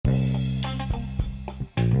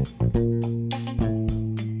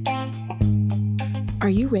Are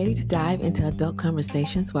you ready to dive into adult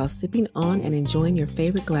conversations while sipping on and enjoying your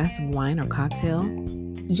favorite glass of wine or cocktail?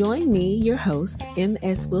 Join me, your host,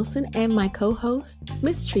 M.S. Wilson, and my co-host,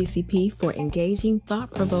 Miss Tracy P., for engaging,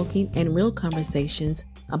 thought-provoking, and real conversations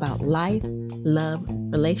about life, love,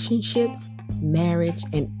 relationships, marriage,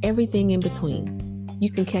 and everything in between.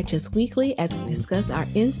 You can catch us weekly as we discuss our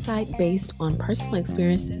insight based on personal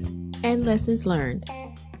experiences and lessons learned.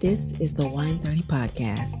 This is the Wine 30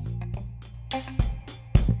 Podcast.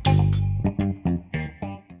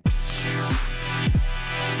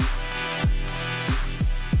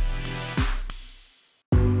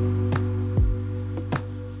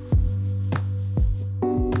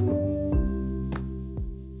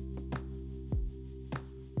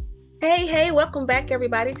 Hey, welcome back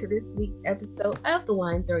everybody to this week's episode of the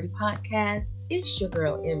Wine 30 Podcast. It's your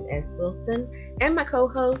girl M.S. Wilson and my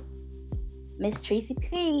co-host Miss Tracy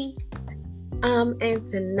P. And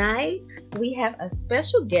tonight we have a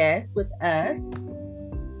special guest with us,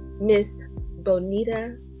 Miss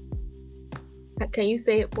Bonita. Can you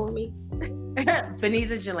say it for me?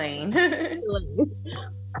 Bonita Jalane.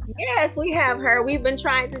 Yes, we have her. We've been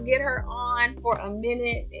trying to get her on for a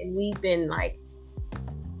minute, and we've been like,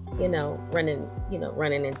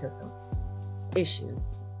 running into some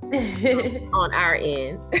issues on our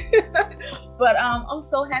end. But I'm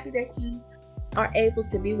so happy that you are able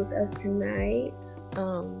to be with us tonight.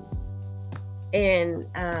 Thank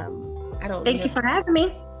you for having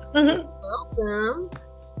me. Welcome.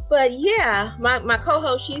 But yeah, my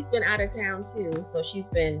co-host, she's been out of town too, so she's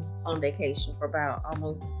been on vacation for about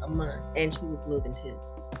almost a month, and she was moving too.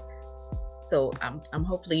 So I'm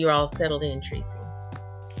hopefully you're all settled in, Tracy.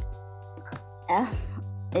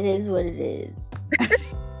 It is what it is.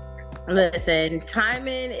 Listen,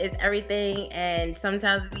 timing is everything, and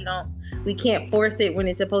sometimes we can't force it when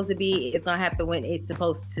it's supposed to be. It's gonna happen when it's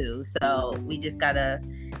supposed to. So we just gotta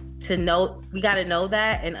know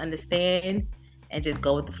that and understand and just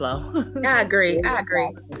go with the flow. I agree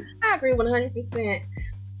 100%.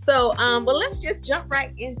 So well, let's just jump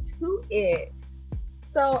right into it.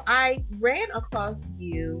 So I ran across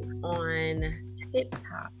you on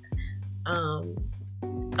TikTok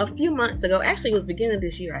a few months ago. Actually, it was beginning of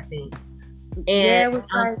this year, I think. And yeah,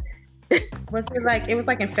 it was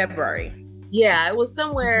like in February. Yeah, it was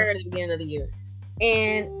somewhere at the beginning of the year.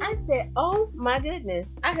 And I said, oh my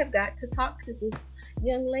goodness, I have got to talk to this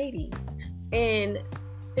young lady and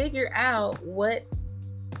figure out what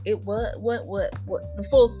the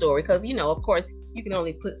full story, because of course you can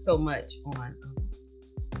only put so much on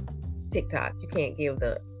TikTok. You can't give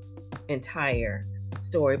the entire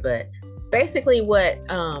story, but basically what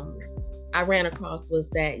I ran across was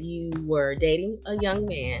that you were dating a young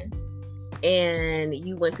man and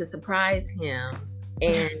you went to surprise him,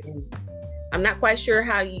 and I'm not quite sure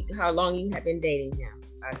how long you had been dating him.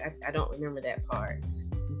 I don't remember that part,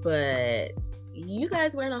 but you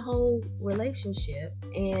guys were in a whole relationship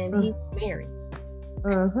and he was married.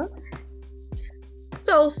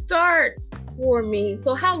 So start for me.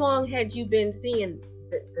 So how long had you been seeing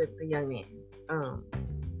the young man?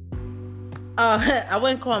 I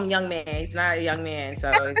wouldn't call him young man. He's not a young man,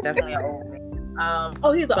 so he's definitely an old man.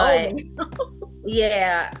 He's an old man.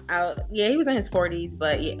 Yeah, he was in his 40s,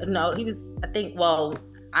 but he was.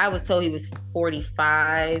 I was told he was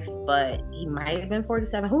 45, but he might have been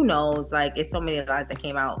 47. Who knows? Like, it's so many lies that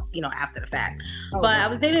came out, after the fact. I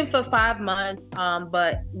was dating for 5 months,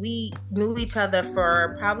 but we knew each other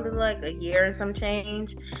for probably like a year and some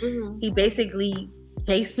change. He basically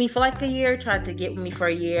chased me for like a year, tried to get with me for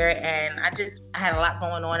a year, and I had a lot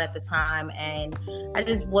going on at the time, and I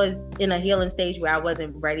just was in a healing stage where I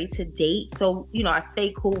wasn't ready to date. So, I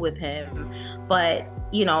stayed cool with him, but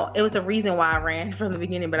it was a reason why I ran from the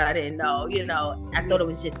beginning, but I didn't know, I thought it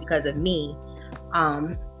was just because of me.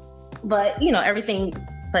 But everything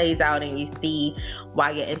plays out and you see why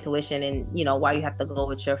your intuition and, why you have to go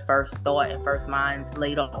with your first thought and first minds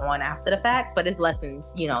later on after the fact. But it's lessons,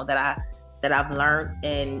 that I've learned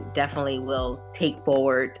and definitely will take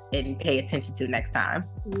forward and pay attention to next time.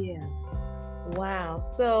 Yeah. Wow.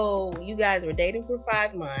 So you guys were dating for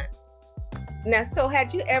 5 months. Now, so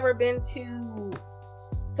had you ever been to,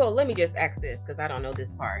 so let me just ask this, because I don't know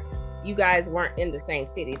this part. You guys weren't in the same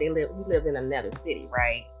city. He lived in another city,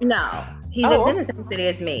 right? No, he lived in the same city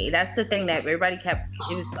as me. That's the thing that everybody kept,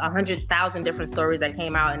 it was 100,000 different stories that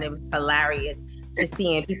came out, and it was hilarious just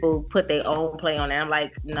seeing people put their own play on it. I'm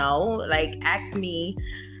like, no, like, ask me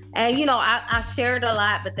And, you know, I shared a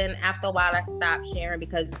lot, but then after a while I stopped sharing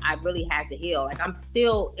because I really had to heal. Like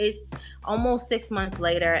it's almost 6 months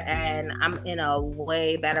later and I'm in a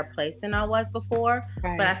way better place than I was before.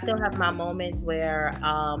 Right. But I still have my moments where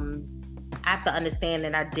I have to understand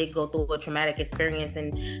that I did go through a traumatic experience,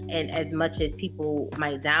 and as much as people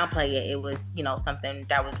might downplay it, it was, you know, something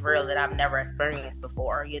that was real that I've never experienced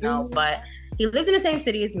before, you know. Mm-hmm. But he lives in the same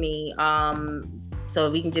city as me. So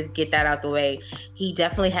we can just get that out the way. He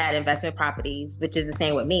definitely had investment properties, which is the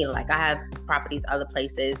same with me. Like I have properties other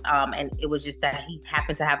places. And it was just that he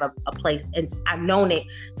happened to have a place, and I've known it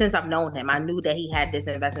since I've known him. I knew that he had this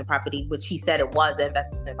investment property, which he said it was an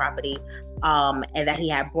investment property, and that he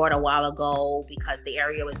had bought a while ago because the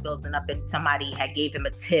area was building up and somebody had gave him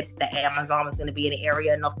a tip that Amazon was going to be in the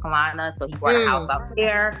area in North Carolina. So he bought a house out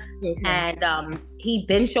there. Okay. And he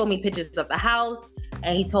then showed me pictures of the house.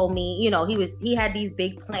 And he told me, you know, he had these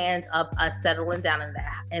big plans of us settling down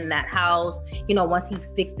in that house, you know, once he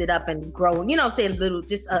fixed it up and grown, you know, saying little,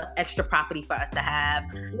 just extra property for us to have.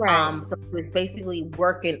 Right. So he was basically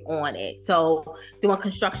working on it. So doing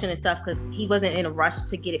construction and stuff, because he wasn't in a rush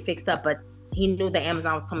to get it fixed up, but he knew that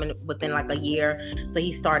Amazon was coming within like a year. So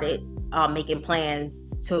he started making plans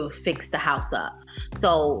to fix the house up.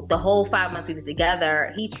 So the whole 5 months we was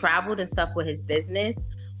together, he traveled and stuff with his business.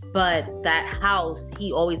 But that house,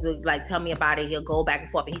 he always would like tell me about it. He'll go back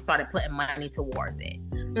and forth, and he started putting money towards it.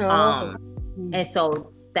 Oh. And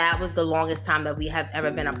so that was the longest time that we have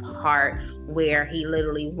ever been apart, where he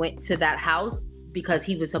literally went to that house because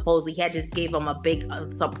he had just gave him a big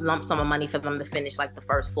lump sum of money for them to finish like the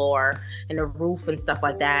first floor and the roof and stuff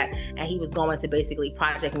like that. And he was going to basically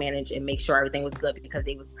project manage and make sure everything was good, because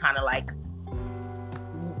they was kind of like,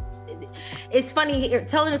 it's funny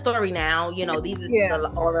telling the story now, you know, these are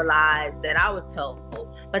all the lies that I was told,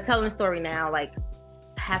 but telling the story now, like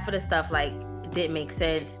half of the stuff like didn't make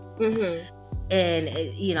sense. Mm-hmm. And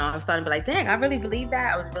you know, I'm starting to be like, dang, I really believe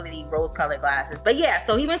that. I was really rose-colored glasses. But yeah,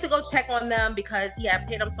 so he went to go check on them because he had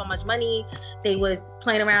paid them so much money. They was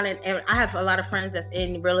playing around, and I have a lot of friends that's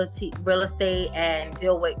in real estate and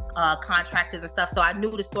deal with contractors and stuff. So I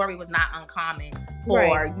knew the story was not uncommon for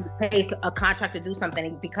you to pay a contractor to do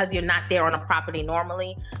something because you're not there on a property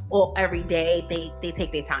normally or every day. They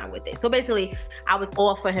take their time with it. So basically, I was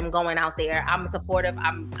all for him going out there. I'm supportive.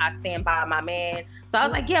 I stand by my man. So I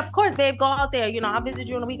was like, yeah, of course, babe, go out there. You know, I'll visit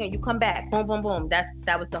you on the weekend. You come back. Boom, boom, boom.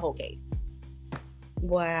 That was the whole case.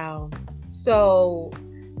 Wow. So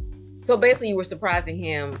basically you were surprising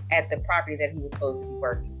him at the property that he was supposed to be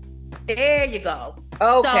working. There you go.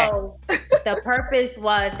 Okay. So the purpose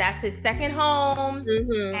was that's his second home,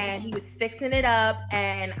 mm-hmm. and he was fixing it up,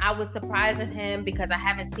 and I was surprising him because I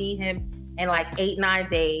haven't seen him in like 8-9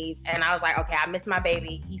 days, and I was like, okay, I miss my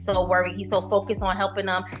baby. He's so worried. He's so focused on helping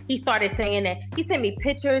them. He started saying that he sent me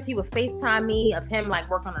pictures. He would FaceTime me of him like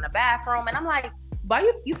working on the bathroom, and I'm like, why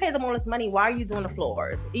you pay them all this money? Why are you doing the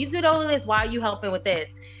floors? You did all of this. Why are you helping with this?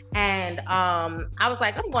 And I was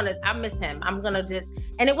like, I miss him. I'm gonna just,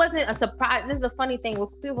 and it wasn't a surprise. This is a funny thing where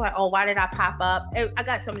people are like, oh, why did I pop up? I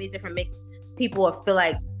got so many different mixed people feel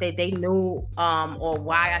like they knew or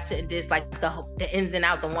why I shouldn't just like the ins and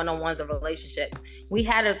outs, the one-on-ones of relationships.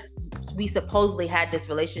 We supposedly had this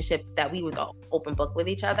relationship that we was an open book with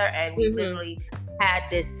each other, and we mm-hmm. literally had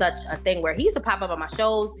this such a thing where he used to pop up on my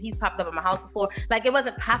shows. He's popped up at my house before. Like it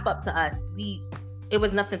wasn't pop up to us. It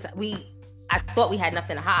was nothing I thought we had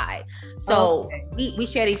nothing to hide. So we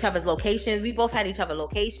shared each other's locations. We both had each other's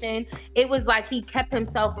location. It was like he kept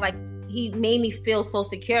himself, like he made me feel so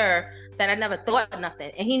secure that I never thought of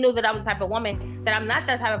nothing. And he knew that I was the type of woman that I'm not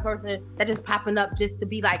that type of person that just popping up just to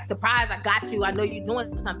be like, surprise, I got you. I know you're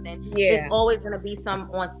doing something. Yeah. It's always going to be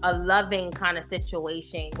a loving kind of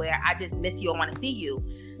situation where I just miss you. I want to see you.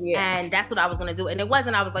 Yeah. And that's what I was going to do. And it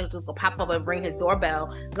wasn't, I was like, just go pop up and ring his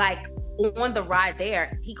doorbell. Like on the ride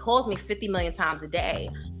there, he calls me 50 million times a day.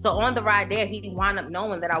 So on the ride there, he wound up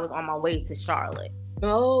knowing that I was on my way to Charlotte.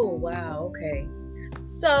 Oh, wow. Okay.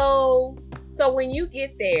 So when you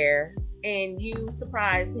get there and you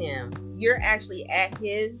surprise him, you're actually at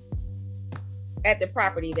the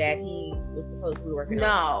property that he was supposed to be working on?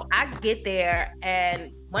 No, I get there,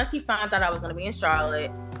 and once he found out I was going to be in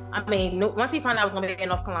Charlotte, once he found out I was going to be in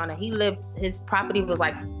North Carolina, his property was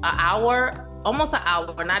like almost an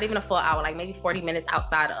hour, not even a full hour, like maybe 40 minutes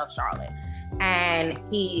outside of Charlotte. And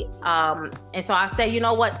he, and so I said, you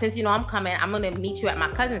know what, since you know I'm coming, I'm going to meet you at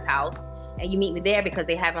my cousin's house. and you meet me there because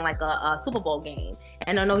they having like a Super Bowl game.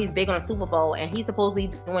 And I know he's big on a Super Bowl, and he's supposedly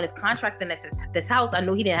doing his contract in this house. I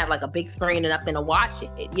knew he didn't have like a big screen or nothing to watch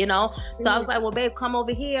it, you know? So I was like, well, babe, come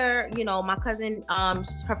over here. You know, my cousin,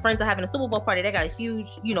 her friends are having a Super Bowl party. They got a huge,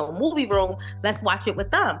 you know, movie room. Let's watch it with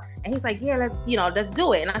them. And he's like, yeah, let's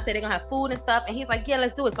do it. And I said, they're gonna have food and stuff. And he's like, yeah,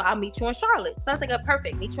 let's do it. So I'll meet you in Charlotte. So I was like,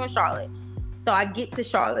 perfect, meet you in Charlotte. So I get to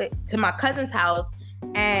Charlotte, to my cousin's house,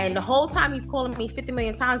 and the whole time he's calling me 50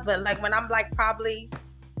 million times. But like when I'm like probably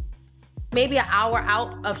maybe an hour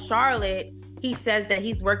out of Charlotte, he says that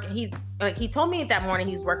he's working. He's like, he told me that morning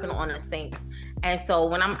he's working on a sink. And so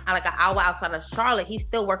when I'm like an hour outside of Charlotte, he's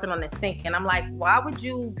still working on the sink. And I'm like, why would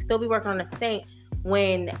you still be working on the sink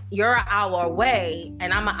when you're an hour away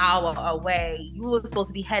and I'm an hour away? You were supposed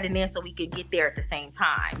to be heading in so we could get there at the same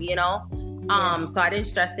time, you know? So I didn't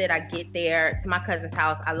stress it. I get there to my cousin's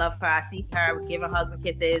house. I love her. I see her, we're giving hugs and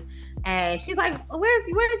kisses. And she's like, where's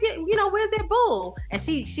your boo? And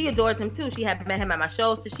she adores him too. She had met him at my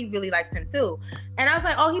show, so she really liked him too. And I was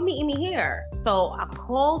like, oh, he meeting me here. So I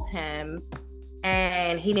called him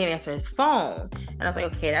and he didn't answer his phone. And I was like,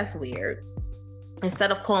 okay, that's weird.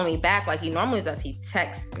 Instead of calling me back like he normally does, he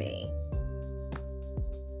texts me.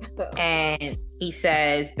 And he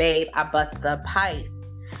says, babe, I busted a pipe.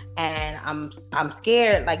 And I'm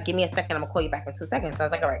scared. Like, give me a second. I'm gonna call you back in 2 seconds. So I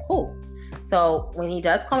was like, all right, cool. So when he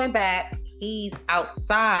does call me back, he's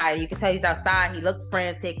outside. You can tell he's outside. He looked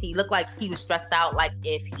frantic. He looked like he was stressed out, like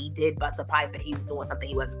if he did bust a pipe and he was doing something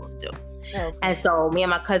he wasn't supposed to do. Okay. And so me and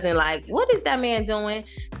my cousin like, what is that man doing?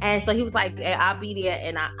 And so he was like, hey, I'll be there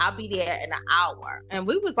in an hour. And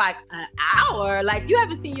we was like, an hour? Like, you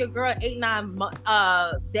haven't seen your girl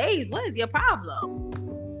 8-9 days. What is your problem?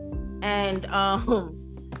 And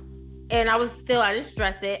I didn't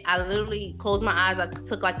stress it. I literally closed my eyes. I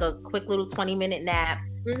took like a quick little 20-minute nap.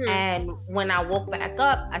 Mm-hmm. And when I woke back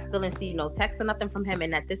up, I still didn't see no text or nothing from him.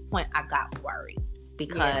 And at this point, I got worried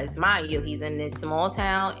because, mind you, he's in this small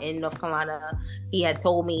town in North Carolina. He had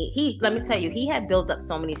told me, let me tell you, he had built up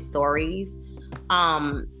so many stories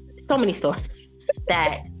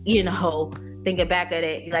that, you know, thinking back at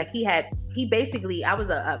it, like I was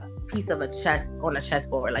a piece of a chess on a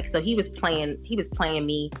chessboard. Like, so he was playing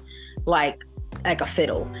me like a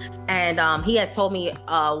fiddle. And he had told me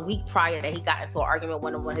a week prior that he got into an argument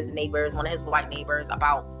with one of his white neighbors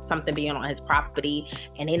about something being on his property,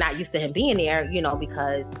 and they're not used to him being there, you know,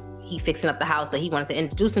 because he fixing up the house, so he wanted to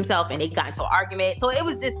introduce himself, and they got into an argument. So it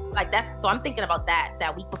was just like so I'm thinking about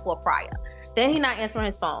that week before prior. Then he not answering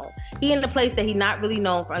his phone. He in the place that he not really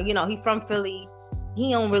known from, you know, he from Philly.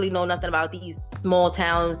 He don't really know nothing about these small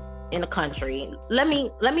towns in the country. Let me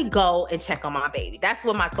go and check on my baby. That's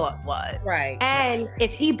what my thoughts was. Right. And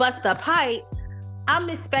if he busts a pipe, I'm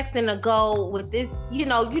expecting to go with this, you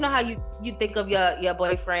know how you think of your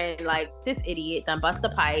boyfriend, like, this idiot done bust a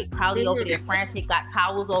pipe, probably over there frantic, got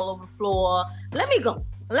towels all over the floor. Let me go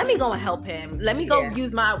and help him. Let me go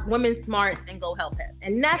use my women's smarts and go help him.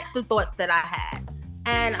 And that's the thoughts that I had.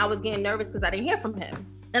 And I was getting nervous because I didn't hear from him.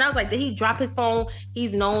 And I was like, did he drop his phone?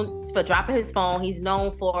 He's known for dropping his phone. He's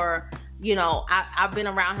known for, you know, I've been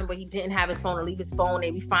around him where he didn't have his phone or leave his phone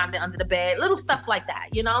and we find it under the bed. Little stuff like that,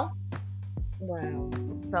 you know? Wow.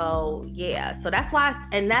 So, yeah. So that's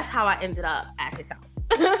how I ended up at his house.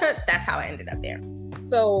 That's how I ended up there.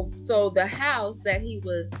 So the house that he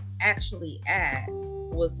was actually at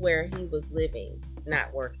was where he was living,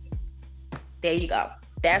 not working. There you go.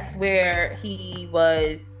 That's where he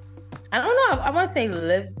was. I don't know. I want to say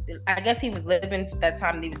lived. I guess he was living that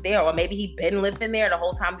time he was there, or maybe he'd been living there the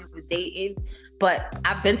whole time he was dating. But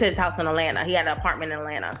I've been to his house in Atlanta. He had an apartment in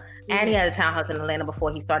Atlanta, and he had a townhouse in Atlanta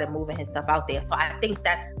before he started moving his stuff out there. So I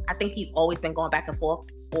think he's always been going back and forth,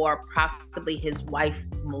 or possibly his wife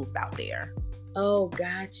moved out there. Oh,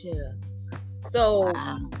 gotcha. So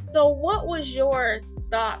what was your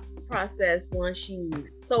thought process when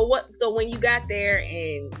you got there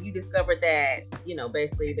and you discovered that, you know,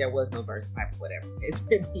 basically there was no burst pipe or whatever it's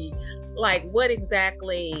really, like, what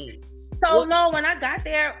exactly? No, when I got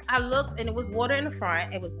there, I looked and it was water in the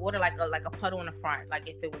front. It was water like a puddle in the front. Like,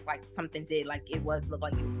 if it was like something did, like, it looked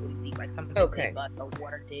like it was really deep, like something did, but the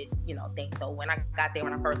water did, you know, things. So when I got there,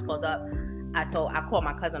 when I first pulled up, I called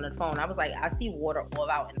my cousin on the phone. I was like, I see water all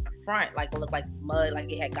out in the front, like it looked like mud,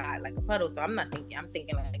 like it had got like a puddle. So I'm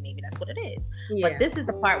thinking like maybe that's what it is. Yeah. But this is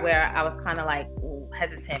the part where I was kind of like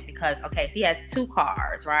hesitant because, okay, so he has 2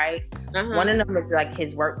 cars, right? Uh-huh. One of them is like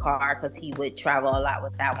his work car because he would travel a lot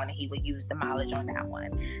with that one and he would use the mileage on that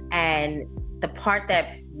one. And the part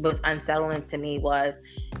that was unsettling to me was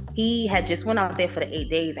he had just went out there for the 8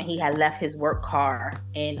 days and he had left his work car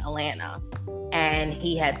in Atlanta. And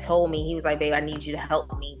he had told me, he was like, babe, I need you to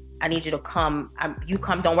help me I need you to come. You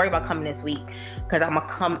come. Don't worry about coming this week, because I'm gonna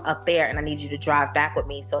come up there, and I need you to drive back with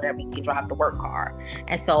me so that we can drive the work car.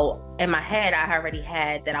 And so in my head, I already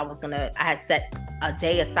had that I had set a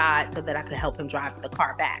day aside so that I could help him drive the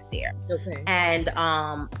car back there. Okay. And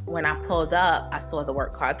when I pulled up, I saw the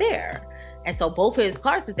work car there. And so both of his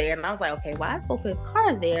cars were there. And I was like, okay, why is both of his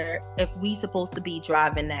cars there if we supposed to be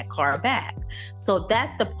driving that car back? So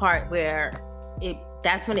that's the part where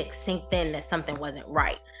that's when it sinked in that something wasn't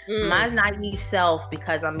right. My naive self,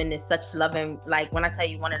 because I'm in this such loving, like when I tell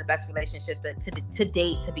you one of the best relationships that to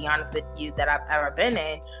date, to be honest with you, that I've ever been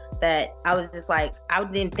in, that I was just like, I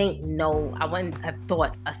didn't think, I wouldn't have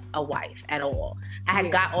thought a wife at all. I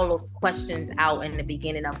had got all those questions out in the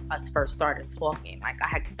beginning of us first started talking. Like I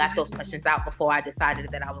had got those questions out before I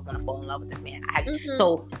decided that I was going to fall in love with this man.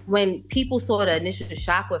 So when people saw the initial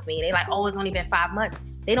shock with me, they like, oh, it's only been 5 months.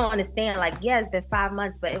 They don't understand, like, yeah, it's been 5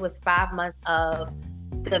 months, but it was 5 months of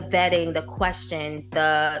the vetting, the questions,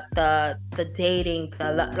 the dating,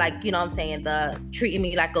 like, you know what I'm saying, the treating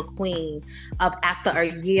me like a queen of after a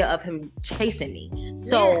year of him chasing me.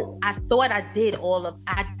 So I thought I did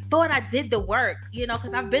the work, you know,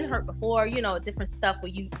 because I've been hurt before, you know, different stuff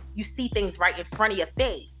where you see things right in front of your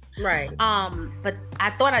face. Right. But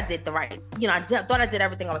I thought I did thought I did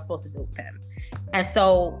everything I was supposed to do with him. And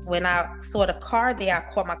so when I saw the car there,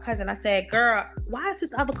 I called my cousin. I said, girl, why is this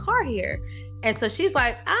other car here? And so she's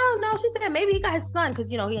like, I don't know. She said, maybe he got his son,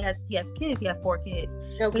 because, you know, he has kids. He has 4 kids.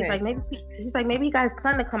 Okay. He's like, maybe he got his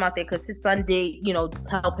son to come out there, because his son did, you know,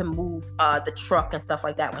 help him move the truck and stuff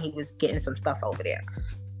like that when he was getting some stuff over there.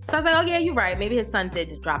 So I was like, oh, yeah, you're right. Maybe his son did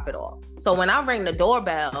just drop it off. So when I rang the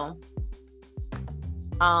doorbell,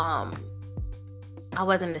 I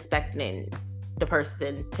wasn't expecting the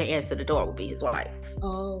person to answer the door would be his wife.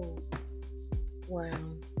 Oh, wow.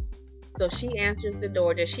 So she answers the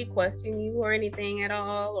door. Does she question you or anything at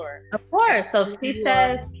all? Or of course. So she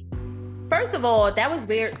says, first of all, that was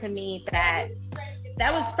weird to me it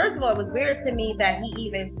was weird to me that he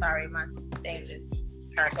even, sorry, my thing just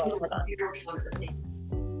turned off.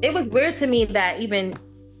 It was weird to me that even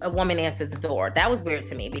a woman answered the door. That was weird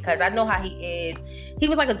to me, because I know how he is. He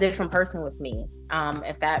was like a different person with me,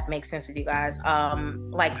 if that makes sense with you guys.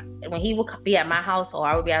 Like when he would be at my house or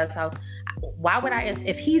I would be at his house, why would I answer?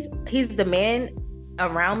 If he's the man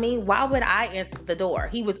around me, why would I answer the door?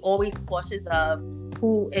 He was always cautious of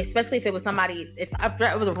who, especially if it was somebody's, if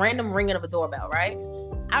it was a random ringing of a doorbell, right?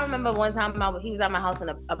 I remember one time he was at my house and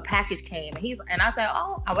a package came, and I said,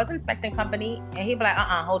 oh, I wasn't expecting company. And he'd be like,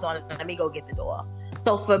 hold on, let me go get the door.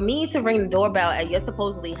 So for me to ring the doorbell at your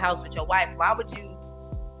supposedly house with your wife, why would you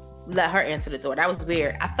let her answer the door? That was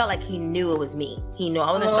weird. I felt like he knew it was me. He knew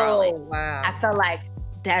I was in Charlotte. Wow. I felt like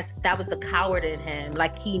that was the coward in him.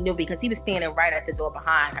 Like he knew, because he was standing right at the door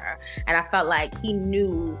behind her. And I felt like he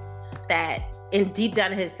knew that deep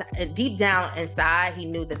down inside, he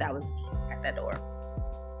knew that was me at that door.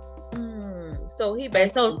 So he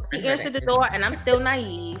answered the door, and I'm still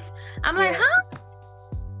naive. I'm like, huh?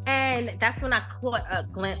 And that's when I caught a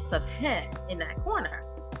glimpse of him in that corner.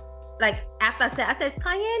 Like after I said, is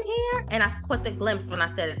Cayenne here? And I caught the glimpse when I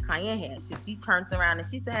said, is Cayenne here? She turns around and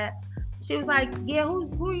she was like, yeah,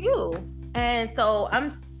 who are you? And so I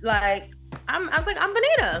was like, I'm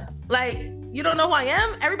Bonita. Like, you don't know who I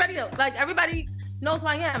am? Everybody knows who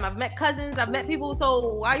I am. I've met cousins, I've met people,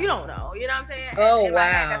 so why you don't know? You know what I'm saying? Oh, and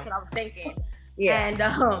wow. That's what I was thinking. Yeah.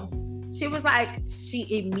 And she was like,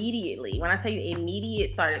 she immediately, when I tell you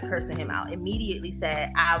immediate, started cursing him out. Immediately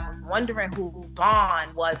said, I was wondering who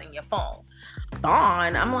Bond was in your phone.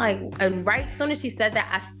 Bond? I'm like, and right as soon as she said that,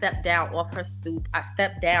 I stepped down off her stoop. I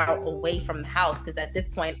stepped down away from the house, because at this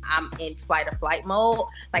point I'm in fight or flight mode.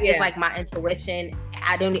 Like it's like my intuition.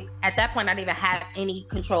 At that point I didn't even have any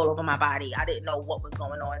control over my body. I didn't know what was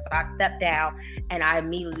going on. So I stepped down and I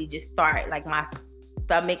immediately just started, like my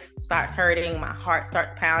stomach starts hurting, my heart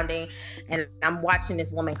starts pounding, and I'm watching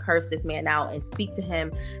this woman curse this man out and speak to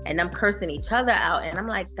him, and I'm cursing each other out, and I'm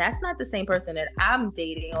like, that's not the same person that I'm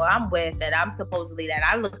dating or I'm with, that I'm supposedly, that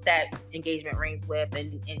I looked at engagement rings with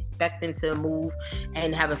and expecting to move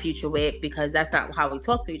and have a future with, because that's not how we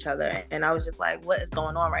talk to each other. And I was just like, what is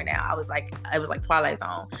going on right now? I was like, it was like Twilight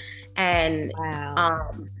Zone. And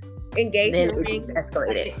engagement ring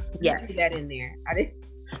escalated. Yes, put that in there. I didn't.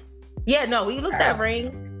 Yeah, no, we looked at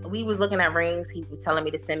rings. We was looking at rings. He was telling me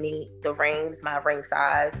to send me the rings, my ring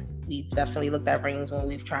size. We've definitely looked at rings when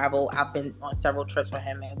we've traveled. I've been on several trips with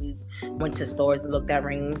him, and we went to stores and looked at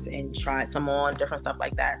rings and tried some on, different stuff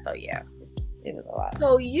like that. So yeah, it was a lot.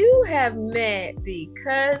 So you have met the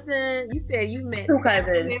cousin. You said you met 2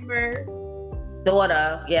 cousins. Members.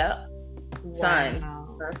 Daughter, yeah. Wow.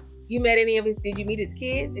 Son. you met any of his? Did you meet his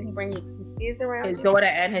kids? Did he bring his kids around? His daughter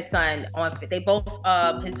and his son. They both.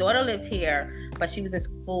 His daughter lived here, but she was in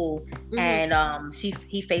school, and he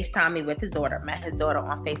FaceTimed me with his daughter. Met his daughter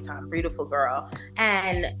on FaceTime. Beautiful girl.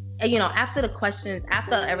 And after the questions,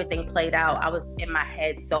 after everything played out, I was in my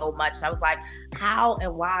head so much. I was like, how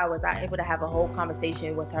and why was I able to have a whole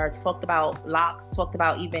conversation with her? Talked about locks. Talked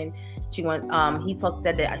about even he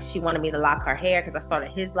said that she wanted me to lock her hair because I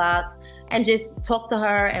started his locks, and just talked to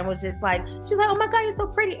her and was just like, she's like, oh my God, you're so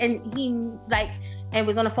pretty. And he and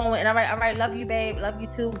was on the phone with, and all right, love you, babe, love you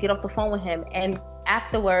too. Get off the phone with him. And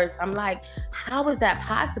afterwards, I'm like, how is that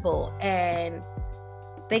possible? And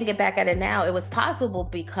thinking back at it now, it was possible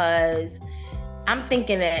because I'm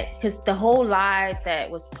thinking that because the whole lie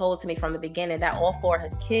that was told to me from the beginning that all 4 of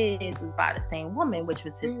his kids was by the same woman, which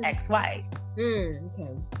was his ex-wife. Okay.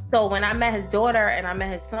 So when I met his daughter and I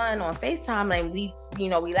met his son on FaceTime, and we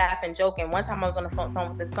laugh and joke. And one time I was on the phone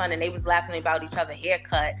with his son, and they was laughing about each other's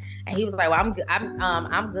haircut. And he was like, "Well, I'm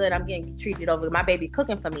good. I'm getting treated over. My baby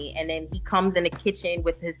cooking for me." And then he comes in the kitchen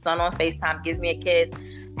with his son on FaceTime, gives me a kiss,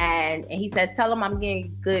 and he says, "Tell him I'm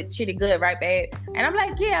getting treated good, right, babe?" And I'm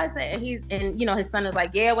like, "Yeah." I said, and his son is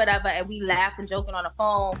like, "Yeah, whatever." And we laugh and joking on the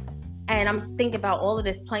phone. And I'm thinking about all of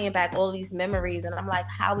this, playing back all these memories, and I'm like,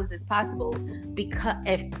 how is this possible? Because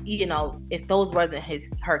if those wasn't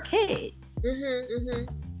her kids,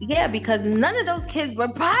 yeah, because none of those kids were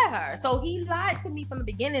by her. So he lied to me from the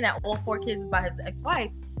beginning that all 4 kids was by his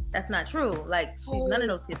ex-wife. That's not true. Like, none of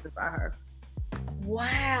those kids was by her.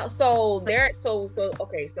 Wow. So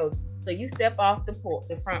you step off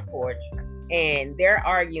the front porch, and they're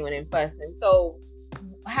arguing and fussing. So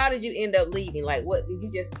how did you end up leaving? Like, what, did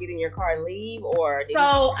you just get in your car and leave, or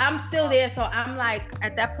I'm still there. So I'm like,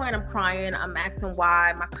 at that point, I'm crying. I'm asking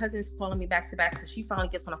why. My cousin's calling me back to back, so she finally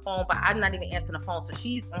gets on the phone, but I'm not even answering the phone. So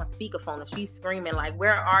she's on speakerphone and she's screaming like,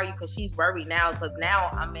 "Where are you?" Because she's worried now, because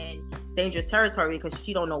now I'm in dangerous territory because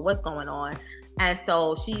she don't know what's going on. And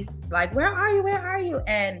so she's like, "Where are you? Where are you?"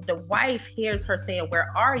 And the wife hears her saying, "Where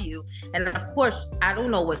are you?" And of course, I don't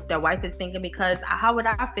know what the wife is thinking, because how would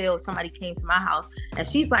I feel if somebody came to my house and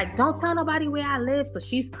she's like, "Don't tell nobody where I live." So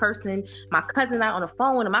she's cursing. My cousin out on the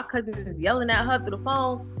phone, and my cousin is yelling at her through the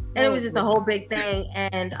phone. And it was just a whole big thing.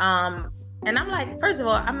 And I'm like, first of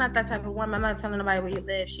all, I'm not that type of woman. I'm not telling nobody where you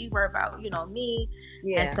live. She worry about, me.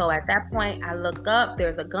 Yeah. And so at that point, I look up.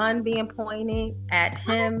 There's a gun being pointed at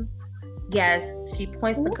him. Yes, she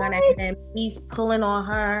points the gun at him. He's pulling on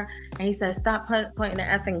her, and he says, "Stop pointing the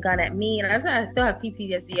effing gun at me." And I still have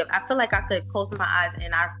PTSD. I feel like I could close my eyes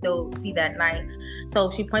and I still see that night.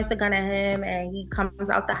 So she points the gun at him, and he comes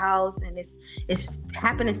out the house, and it's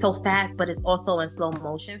happening so fast, but it's also in slow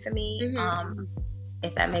motion for me,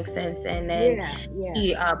 if that makes sense. And then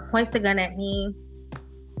he points the gun at me.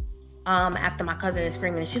 After my cousin is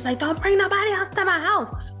screaming, and she's like, "Don't bring nobody else to my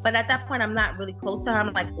house." But at that point, I'm not really close to her.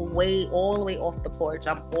 I'm like all the way off the porch.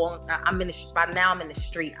 By now I'm in the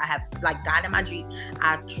street. I have got in my Jeep.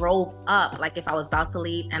 I drove up like if I was about to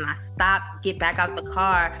leave, and I stopped, get back out the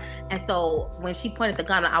car. And so when she pointed the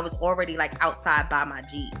gun, I was already outside by my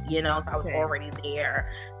Jeep, so I was already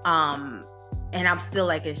there. And I'm still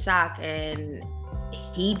in shock, and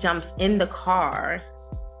he jumps in the car.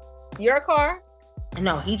 Your car?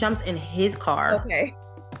 No, he jumps in his car.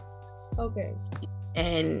 Okay.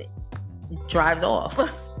 And drives off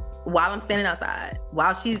while I'm standing outside,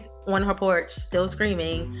 while she's on her porch still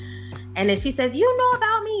screaming. And then she says, "You know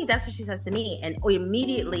about me." That's what she says to me. And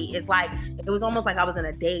immediately, it was almost like I was in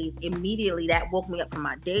a daze. Immediately, that woke me up from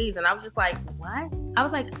my daze. And I was just like, "What?" I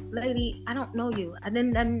was like, "Lady, I don't know you. I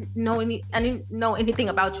didn't know anything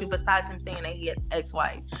about you besides him saying that he has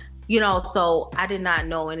ex-wife." So I did not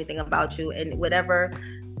know anything about you, and whatever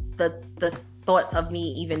the thoughts of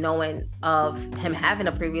me even knowing of him having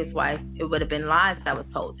a previous wife, it would have been lies that was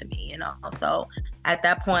told to me, So at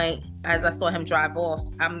that point, as I saw him drive off,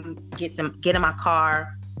 I'm get in my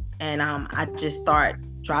car, and I just start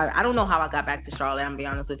driving. I don't know how I got back to Charlotte. I'm gonna be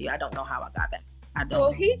honest with you. I don't know how I got back. I don't.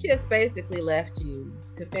 So he just basically left you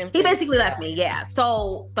to fend. He basically left me, yeah.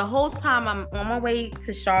 So the whole time I'm on my way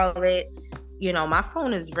to Charlotte. My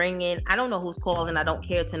phone is ringing. I don't know who's calling. I don't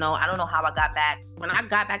care to know. I don't know how I got back. When I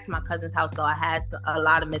got back to my cousin's house, though, I had a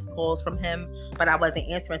lot of missed calls from him, but I wasn't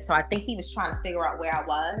answering. So I think he was trying to figure out where I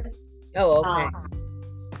was. Oh, okay.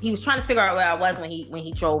 He was trying to figure out where I was when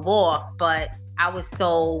he drove off, but I was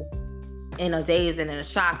so in a daze and in a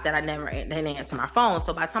shock that I didn't answer my phone.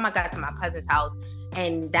 So by the time I got to my cousin's house,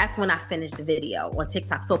 and that's when I finished the video on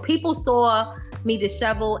TikTok. So people saw me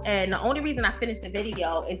disheveled, and the only reason I finished the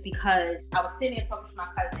video is because I was sitting there talking to my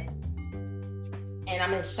cousin, and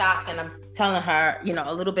I'm in shock, and I'm telling her, you know,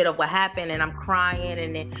 a little bit of what happened, and I'm crying,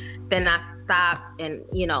 and then I stopped, and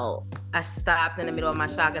you know, I stopped in the middle of my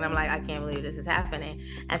shock, and I'm like, I can't believe this is happening.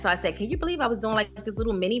 And so I said, can you believe I was doing like this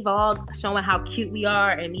little mini vlog showing how cute we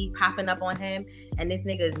are, and me popping up on him, and this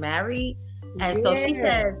nigga is married? And so she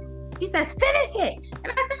says, finish it. And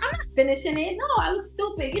I said, I'm not finishing it. No, I look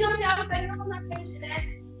stupid. You know what I mean? I was like, no, I'm not finishing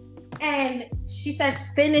it. And she says,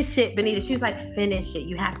 finish it, Bonita. She was like, finish it.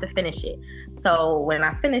 You have to finish it. So when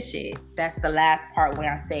I finish it, that's the last part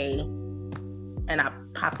where I say, and I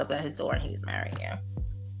popped up at his door and he was married. Yeah.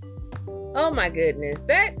 Oh my goodness.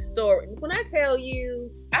 That story, when I tell you,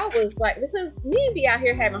 I was like, because me and be out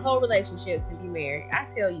here having whole relationships and be married. I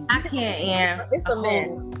tell you. I can't, yeah. It's a mess.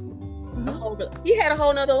 He had a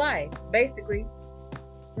whole nother life, basically,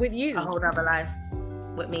 with you. A whole nother life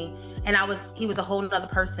with me. And he was a whole nother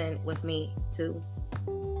person with me too.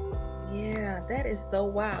 Yeah, that is so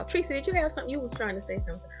wild. Tracy, did you have something? You was trying to say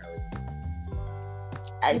something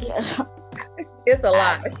earlier. It's a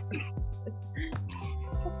lot.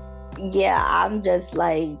 Yeah, I'm just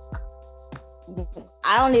like,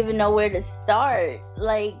 I don't even know where to start.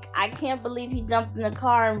 Like, I can't believe he jumped in the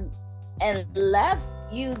car and left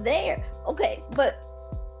you there. Okay,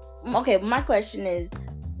 my question is,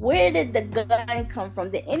 where did the gun come from?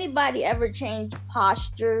 Did anybody ever change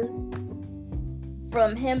postures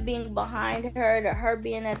from him being behind her to her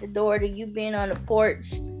being at the door to you being on the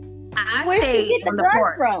porch? Where she get the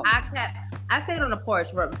gun from? I stayed on the porch.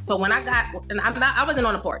 So when I wasn't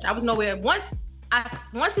on the porch. I was nowhere. Once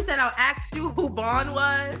she said, I'll ask you who Bond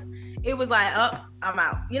was, it was like, oh, I'm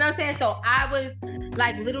out. You know what I'm saying? So I was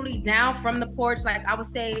like literally down from the porch. Like I would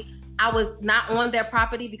say, I was not on their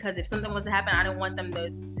property because if something was to happen, I didn't want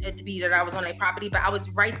it to be that I was on their property. But I was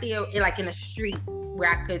right there, in a street where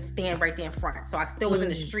I could stand right there in front. So I still was in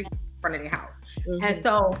the street in front of their house. And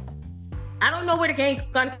so I don't know where the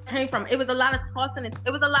gun came from. It was a lot of tossing.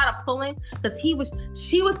 It was a lot of pulling because she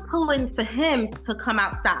was pulling for him to come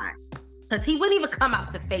outside because he wouldn't even come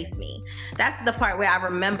out to face me. That's the part where I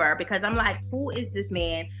remember because I'm like, who is this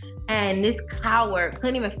man? And this coward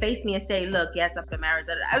couldn't even face me and say, look, yes, I've been married.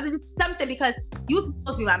 I was just something because you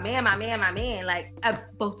supposed to be my man. Like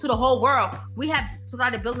to the whole world. We had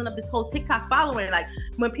started building up this whole TikTok following. Like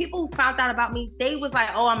when people found out about me, they was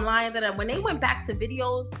like, oh, I'm lying. When they went back to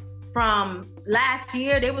videos from last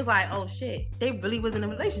year, they was like, oh shit, they really was in a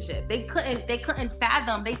relationship. They couldn't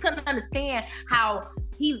fathom. They couldn't understand how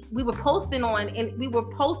we were posting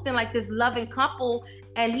like this loving couple.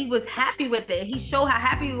 And he was happy with it. He showed how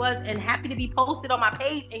happy he was and happy to be posted on my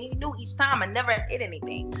page. And he knew each time I never hit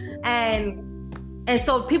anything. And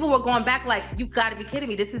so people were going back like, you gotta be kidding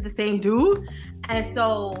me. This is the same dude. And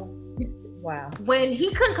so wow. When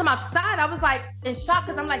he couldn't come outside, I was like in shock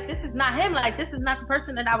because I'm like, this is not him. Like, this is not the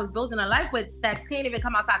person that I was building a life with that can't even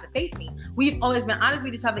come outside to face me. We've always been honest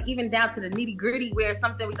with each other, even down to the nitty gritty where it's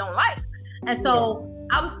something we don't like. And so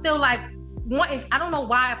I was still like, I don't know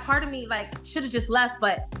why a part of me like should have just left,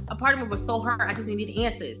 but a part of me was so hurt. I just needed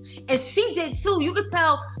answers, and she did too. You could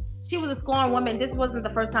tell she was a scorned woman. This wasn't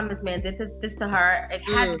the first time this man did this to her. It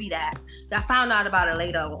had to be that. I found out about it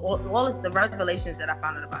later. All of the revelations that I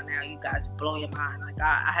found out about now, you guys blow your mind. Like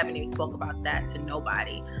I haven't even spoke about that to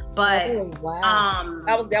nobody. But wow.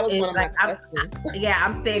 That was one of my questions.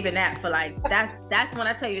 I'm saving that for like that's when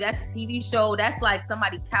I tell you that's a TV show. That's like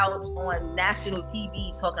somebody couch on national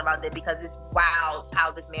TV talking about that because it's wild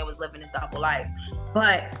how this man was living his double life.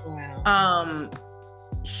 But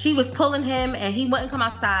she was pulling him and he wouldn't come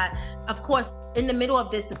outside. Of course, in the middle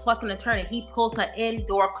of this, the tossing and turning, he pulls her in,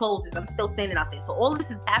 door closes. I'm still standing out there. So all of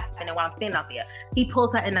this is happening while I'm standing out there. He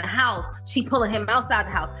pulls her in the house. She pulling him outside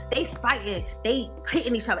the house. They fighting. They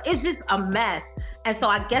hitting each other. It's just a mess. And so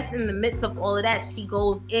I guess in the midst of all of that, she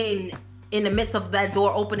goes in the midst of that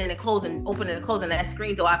door opening and closing, that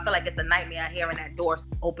screen door. I feel like it's a nightmare hearing that door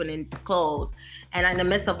open and close. And in the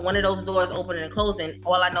midst of one of those doors opening and closing,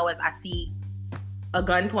 all I know is I see a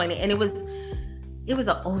gun pointed, and it was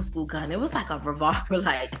an old school gun. It was like a revolver.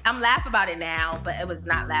 Like I'm laughing about it now, but it was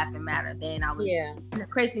not laughing matter. Then I was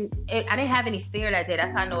crazy. I didn't have any fear that day.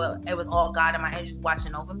 That's how I know it was all God and my angels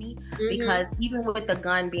watching over me. Because even with the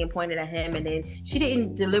gun being pointed at him, and then she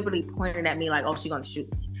didn't deliberately point it at me like, oh, she's gonna shoot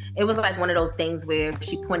me. It was like one of those things where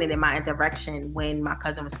she pointed in my direction when my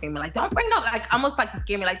cousin was screaming like, don't bring like almost like to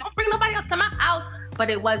scare me, like don't bring nobody else to my house. But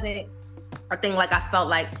it wasn't a thing like I felt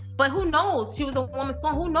like, but who knows? She was a woman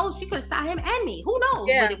scorned. Who knows? She could have shot him and me. Who knows?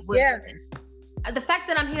 The fact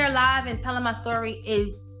that I'm here live and telling my story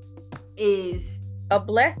is a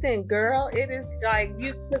blessing, girl. It is like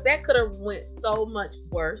because that could have went so much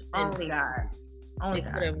worse. Oh my God. Only it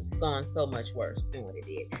God. could have gone so much worse than what it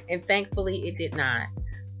did, and thankfully it did not.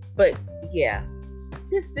 But yeah,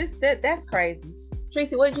 that's crazy.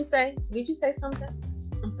 Tracy, what did you say? Did you say something?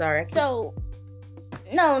 I'm sorry. So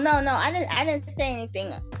no, I didn't say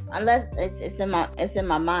anything unless it's in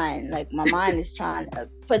my mind. Like my mind is trying to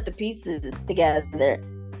put the pieces together.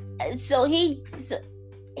 So he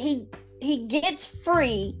gets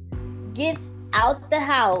free, gets out the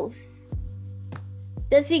house.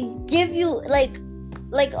 Does he give you like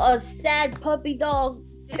a sad puppy dog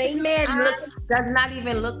face? This man does not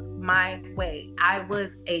even look my way. I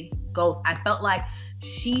was a ghost. I felt like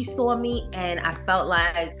she saw me, and I felt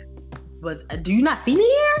like, do you not see me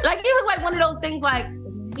here? Like, it was like one of those things, like,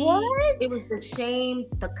 what? It was the shame,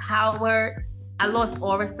 the coward. I lost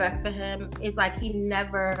all respect for him. It's like he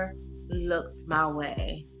never looked my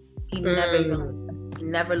way. He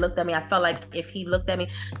never looked at me. I felt like if he looked at me,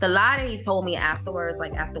 the lie that he told me afterwards,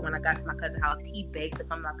 like after when I got to my cousin's house, he begged to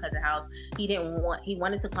come to my cousin's house. He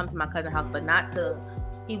wanted to come to my cousin's house, but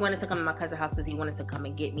he wanted to come to my cousin's house because he wanted to come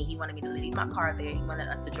and get me. He wanted me to leave my car there. He wanted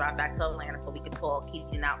us to drive back to Atlanta so we could talk. He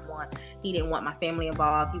didn't want my family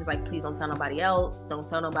involved. He was like, please don't tell nobody else. Don't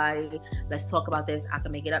tell nobody. Let's talk about this. I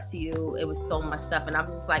can make it up to you. It was so much stuff. And I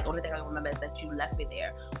was just like, only thing I remember is that you left me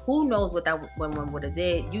there. Who knows what that woman would have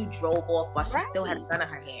did? You drove off while she still had a gun in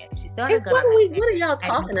her hand. She still had a gun in her hand. What are y'all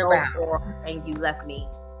talking about? And you left me.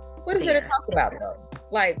 What is there to talk about though?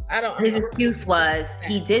 Like, His excuse was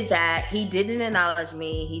he did that. He didn't acknowledge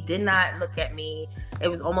me. He did not look at me. It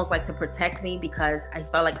was almost like to protect me, because I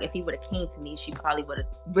felt like if he would have came to me, she probably would have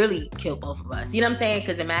really killed both of us. You know what I'm saying?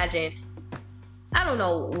 Because imagine, I don't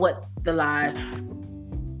know what the lie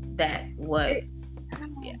that was.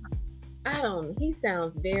 He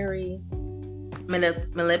sounds very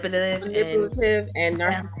manipulative and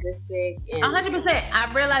narcissistic. 100%.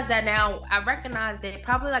 I realized that now. I recognized it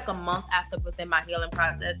probably like a month after within my healing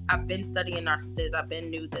process. I've been studying narcissists. I've been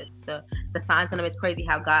knew the signs of them. It's crazy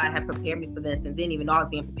how God had prepared me for this and didn't even know I was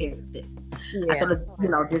being prepared for this. Yeah. I thought it,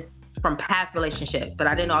 just from past relationships, but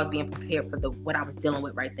I didn't know I was being prepared for what I was dealing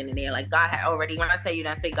with right then and there. Like God had already, when I say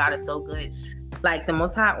God is so good, like the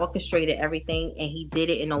Most High orchestrated everything, and he did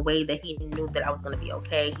it in a way that he knew that I was going to be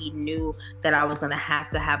okay. He knew that I was going to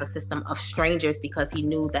have a system of strangers, because he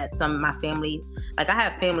knew that some of my family, like I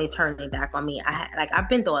have family turning back on me. I've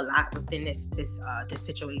been through a lot within this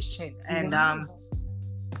situation, and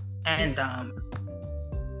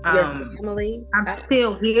your family. I'm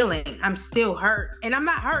still healing. I'm still hurt, and I'm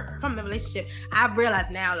not hurt from the relationship. I realize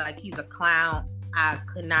now, like, he's a clown. I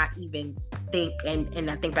could not even think,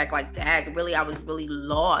 and I think back, like, dang, really, I was really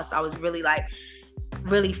lost. I was really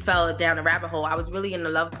really fell down the rabbit hole. I was really in the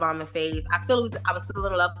love bombing phase. I was still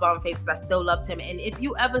in the love bombing phase because I still loved him. And if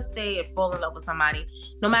you ever stay and fall in love with somebody,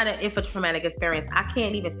 no matter if a traumatic experience, I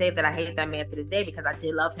can't even say that I hate that man to this day, because I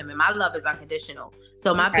did love him, and my love is unconditional.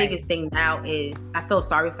 So my biggest thing now is I feel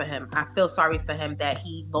sorry for him. I feel sorry for him that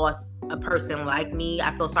he lost a person like me.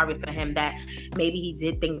 I feel sorry for him that maybe he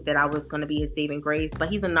did think that I was going to be his saving grace, but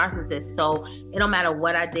he's a narcissist. So it don't matter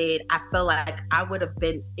what I did. I feel like I was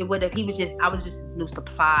just his new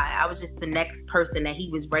supply. I was just the next person that he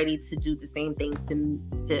was ready to do the same thing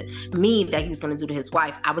to me that he was going to do to his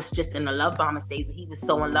wife. I was just in the love bombing stage, and he was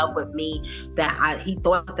so in love with me that he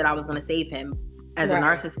thought that I was going to save him. As a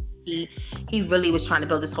narcissist, he really was trying to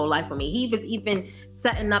build this whole life for me. He was even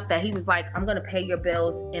setting up that he was like, I'm going to pay your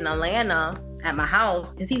bills in Atlanta at my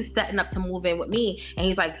house, because he was setting up to move in with me. And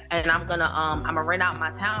he's like, and I'm going to rent out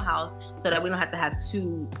my townhouse so that we don't have to have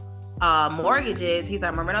two mortgages. He's like,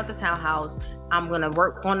 I'm going to rent out the townhouse. I'm going to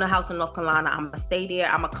work on the house in North Carolina. I'm going to stay there.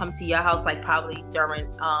 I'm going to come to your house, like probably during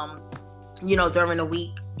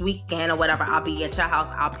the weekend or whatever. I'll be at your house.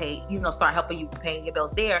 I'll pay, start helping you paying your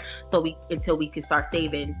bills there, until we can start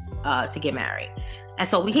saving to get married. And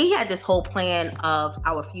so he had this whole plan of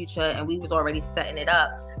our future, and we was already setting it up.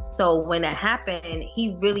 So when it happened,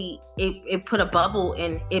 he really it put a bubble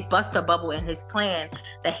in, it busted a bubble in his plan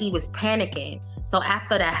that he was panicking. So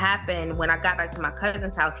after that happened, when I got back to my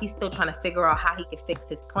cousin's house, he's still trying to figure out how he could fix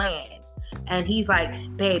his plan. And he's like,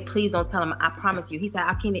 babe, please don't tell him. I promise you. He said,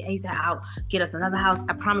 I'll get us another house.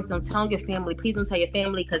 I promise, don't tell your family. Please don't tell your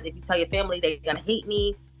family, because if you tell your family, they're going to hate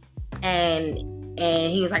me. And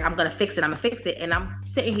he was like, I'm going to fix it. And I'm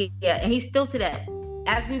sitting here, and he's still to that.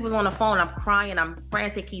 As we was on the phone, I'm crying, I'm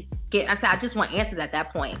frantic. I said, I just want answers at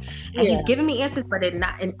that point. And he's giving me answers, but they're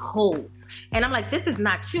not in codes. And I'm like, this is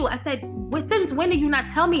not you. I said, since when do you not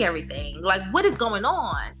tell me everything? Like, what is going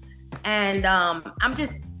on? And I'm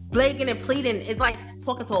just begging and pleading. It's like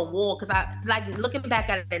talking to a wall, because I, like, looking back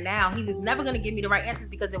at it now, he was never going to give me the right answers,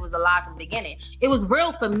 because it was a lie from the beginning. It was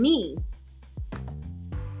real for me.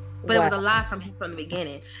 but it was a lie from him from the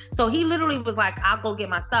beginning. So he literally was like, I'll go get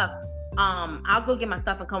my stuff. I'll go get my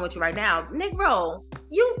stuff and come with you right now. Negro,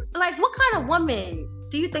 you like, what kind of woman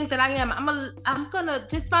do you think that I am? I'm gonna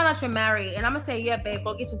just find out you're married and I'm gonna say, yeah, babe,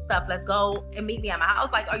 go get your stuff. Let's go and meet me at my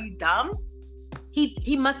house. Like, are you dumb?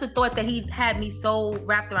 He must have thought that he had me so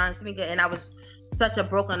wrapped around his finger and I was such a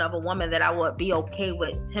broken of a woman that I would be okay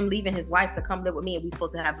with him leaving his wife to come live with me and we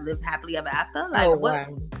supposed to have lived happily ever after. Like, what?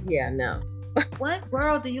 Wow. Yeah, no. What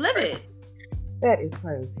world do you live in? That is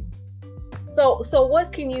crazy. So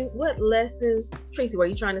what lessons, Tracy, were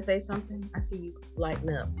you trying to say something? I see you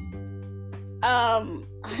lighting up. I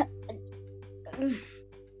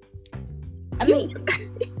mean,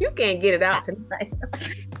 you can't get it out tonight.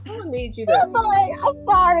 I'm gonna need you to.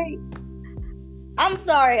 I'm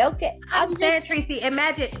sorry. Okay. I'm saying, Tracy,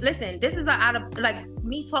 imagine, listen, this is out of, like,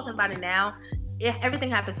 me talking about it now.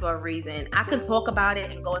 Everything happens for a reason. I can talk about it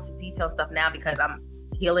and go into detail stuff now because I'm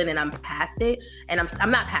healing and I'm past it. And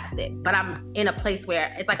I'm not past it, but I'm in a place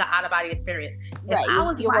where it's like an out-of-body experience. Right, if I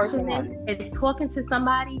was watching it and talking to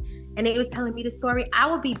somebody and they was telling me the story, I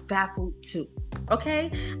would be baffled too.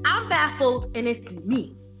 Okay? I'm baffled and it's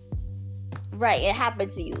me. Right, it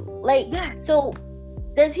happened to you. Like, yes. So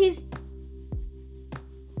does he...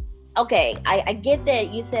 Okay, I get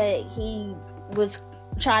that you said he was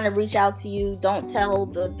trying to reach out to you. Don't tell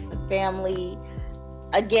the family.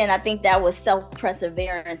 Again, I think that was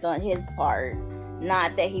self-perseverance on his part.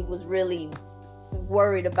 Not that he was really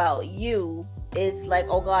worried about you. It's like,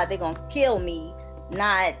 oh God, they're gonna kill me.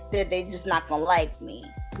 Not that they just not gonna like me.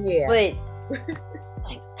 Yeah. But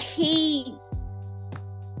he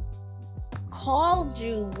called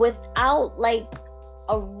you without like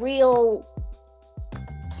a real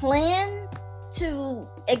plan to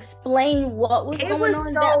explain what was going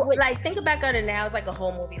on. Like, thinking back on it now, it's like a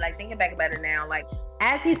whole movie. Like, thinking back about it now, like,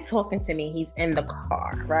 as he's talking to me, he's in the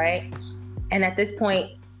car, right? And at this point,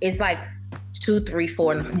 it's like 2, 3,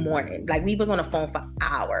 4 in the morning. Like, we was on the phone for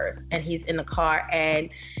hours, and he's in the car. And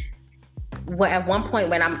at one point,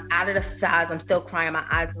 when I'm out of the files, I'm still crying. My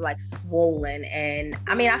eyes are like swollen, and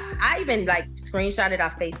I mean, I even like screenshotted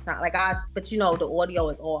our FaceTime. But you know, the audio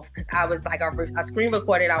is off because I was like, I screen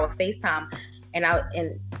recorded our FaceTime. I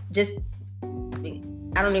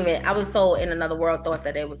was so in another world, thought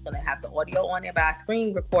that it was going to have the audio on it, but I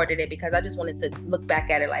screen recorded it because I just wanted to look back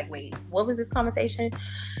at it like, wait, what was this conversation?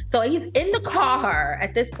 So he's in the car.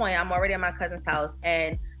 At this point, I'm already at my cousin's house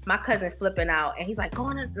and my cousin's flipping out and he's like,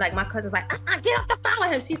 like my cousin's like, get off the phone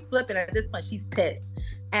with him. She's flipping. At this point, she's pissed.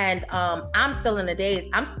 And I'm still in the daze.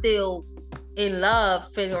 I'm still in love,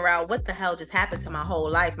 figuring out what the hell just happened to my whole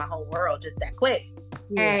life, my whole world, just that quick.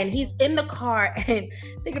 Yeah. And he's in the car and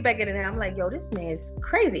thinking back at it, and I'm like, yo, this man's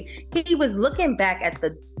crazy. He was looking back at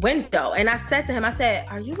the window, and I said to him, I said,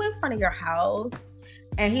 are you in front of your house?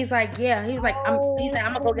 And he's like, yeah. He was like, I'm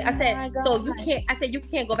gonna go get. I said, so you can't. I said, you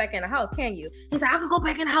can't go back in the house, can you? He's like, I can go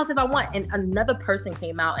back in the house if I want. And another person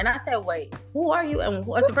came out, and I said, wait, who are you? And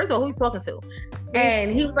first of all, who are you talking to?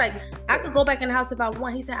 And he was like, I could go back in the house if I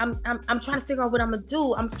want. He said, I'm trying to figure out what I'm gonna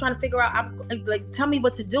do. I'm trying to figure out. I'm like, tell me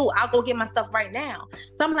what to do. I'll go get my stuff right now.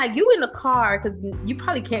 So I'm like, you in the car because you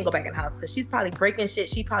probably can't go back in the house because she's probably breaking shit.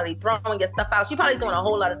 She probably throwing your stuff out. She probably doing a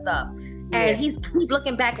whole lot of stuff. And he's keep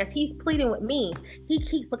looking back as he's pleading with me. He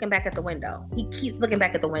keeps looking back at the window.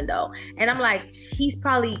 And I'm like, he's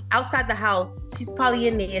probably outside the house. She's probably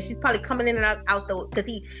in there. She's probably coming in and out the, because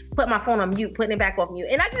he put my phone on mute, putting it back off mute.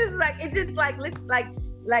 And I just like, it's just like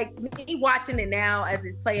me watching it now as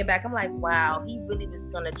it's playing back. I'm like, wow, he really was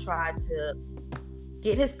gonna try to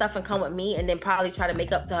get his stuff and come with me, and then probably try to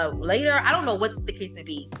make up to her later. I don't know what the case may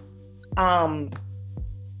be.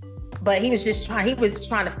 But he was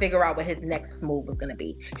trying to figure out what his next move was going to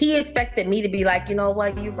be. He expected me to be like, you know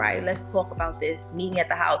what, you're right. Let's talk about this. Meet me at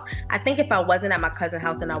the house. I think if I wasn't at my cousin's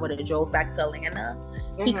house and I would have drove back to Atlanta,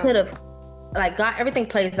 he could have, like, got everything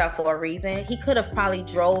plays out for a reason. He could have probably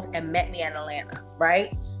drove and met me in Atlanta,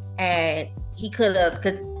 right? And he could have,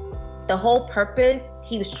 because the whole purpose,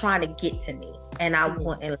 he was trying to get to me, and I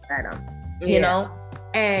wouldn't let him, you know?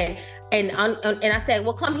 And I said,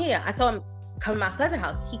 well, come here. I told him, come to my cousin's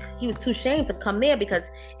house. He was too ashamed to come there,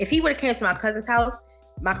 because if he would have came to my cousin's house,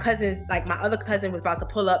 my other cousin was about to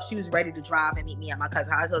pull up. She was ready to drive and meet me at my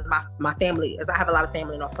cousin's house. It was my family, as I have a lot of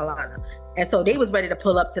family in North Carolina. And so they was ready to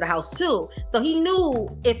pull up to the house too. So he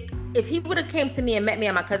knew if he would have came to me and met me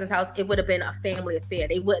at my cousin's house, it would have been a family affair.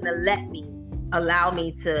 They wouldn't have allow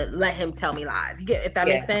me to let him tell me lies. You get, if that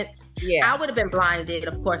makes sense? Yeah. I would have been blinded,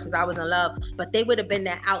 of course, because I was in love, but they would have been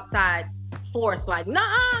that outside force, like, nah,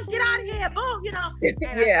 get out of here, boom, you know. And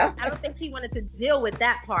I don't think he wanted to deal with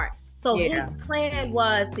that part. So his plan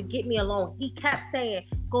was to get me alone. He kept saying,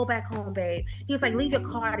 go back home, babe. He was like, leave your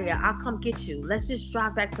car there. I'll come get you. Let's just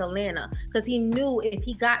drive back to Atlanta. Because he knew if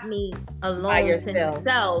he got me alone to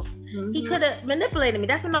himself, he could have manipulated me.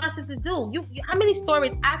 That's what narcissists do. You, how many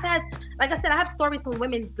stories I've had? Like I said, I have stories from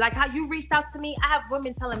women, like how you reached out to me. I have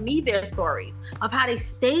women telling me their stories of how they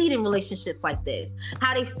stayed in relationships like this,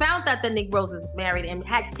 how they found out the Negroes was married and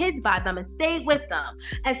had kids by them and stayed with them.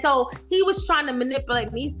 And so he was trying to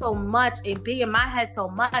manipulate me so much and be in my head so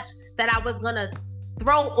much that I was gonna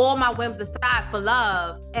throw all my whims aside for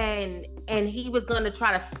love, and he was gonna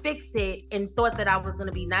try to fix it and thought that I was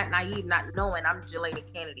gonna be not naive, not knowing I'm Jalane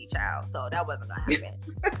Kennedy child. So that wasn't gonna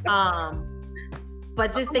happen.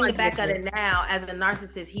 But just thinking back at it now, as a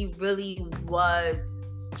narcissist, he really was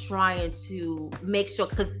trying to make sure,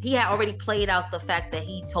 because he had already played out the fact that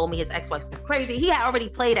he told me his ex-wife was crazy. He had already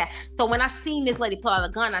played that. So when I seen this lady pull out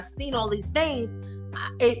a gun, I seen all these things.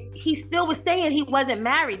 He still was saying he wasn't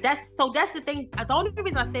married. That's the thing. The only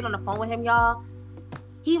reason I stayed on the phone with him, y'all,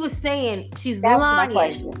 he was saying she's lying.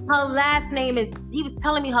 Her last name is, he was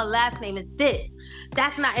telling me her last name is this.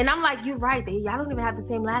 That's not, and I'm like, you're right, y'all don't even have the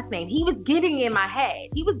same last name. He was getting in my head.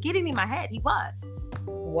 He was.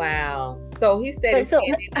 Wow. So he said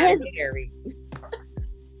married.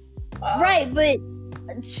 Right, but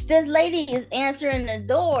this lady is answering the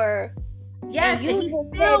door. Yes, you he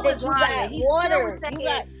still was lying. He water. Still was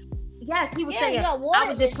saying, yes, he was saying, I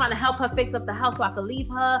was just trying to help her fix up the house so I could leave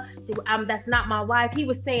her. That's not my wife. He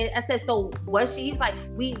was saying, I said, so was she? He was like,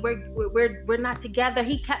 we're not together.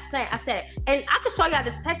 He kept saying, I said, and I could show y'all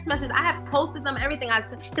the text message. I have posted them, everything I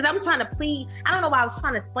said, because I'm trying to plead. I don't know why I was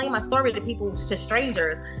trying to explain my story to people, to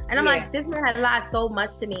strangers. And I'm like, this man had lied so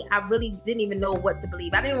much to me. I really didn't even know what to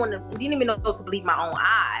believe. I didn't even know what to believe my own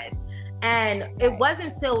eyes. And it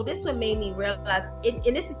wasn't until this one made me realize it,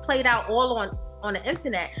 and this is played out all on the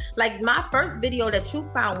internet. Like my first video that you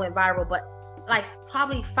found went viral, but like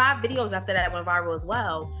probably 5 videos after that went viral as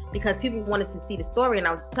well, because people wanted to see the story and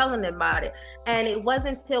I was telling them about it. And it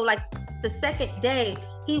wasn't until like the second day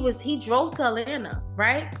he drove to Atlanta,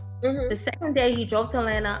 right? Mm-hmm. The second day he drove to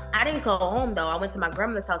Atlanta. I didn't go home though. I went to my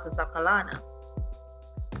grandmother's house in South Carolina.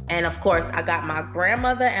 And of course, I got my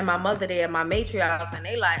grandmother and my mother there, my matriarchs, and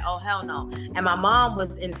they like, oh, hell no. And my mom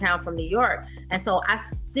was in town from New York. And so I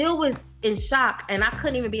still was in shock and I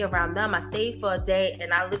couldn't even be around them. I stayed for a day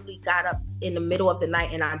and I literally got up in the middle of the night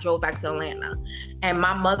and I drove back to Atlanta. And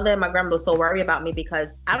my mother and my grandmother were so worried about me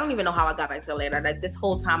because I don't even know how I got back to Atlanta. Like this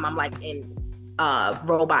whole time I'm like in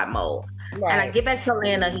robot mode. Right. And I get back to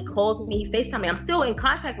Atlanta, he calls me, he FaceTime me. I'm still in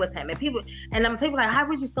contact with him. And people like, how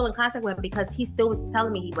was you still in contact with him? Because he still was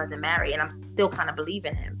telling me he wasn't married and I'm still kind of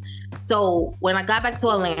believing him. So when I got back to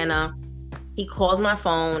Atlanta, he calls my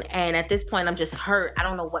phone and at this point I'm just hurt. I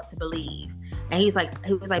don't know what to believe. And he was like,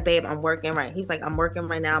 babe, I'm working right. He was like, I'm working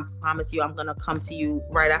right now. I promise you I'm gonna come to you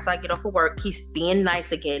right after I get off of work. He's being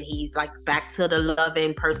nice again. He's like back to the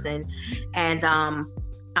loving person. And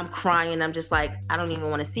I'm crying. I'm just like, I don't even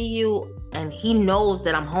want to see you. And he knows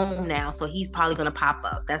that I'm home now, so he's probably gonna pop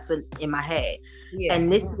up. That's what in my head. Yeah. And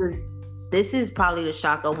this is probably the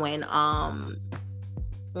shock of when I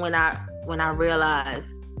realized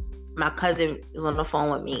my cousin was on the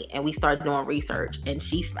phone with me and we started doing research and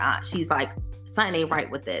she's like, something ain't right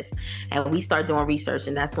with this. And we started doing research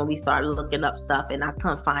and that's when we started looking up stuff and I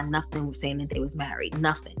couldn't find nothing saying that they was married.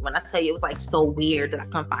 Nothing. When I tell you, it was like so weird that I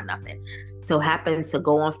couldn't find nothing. So happened to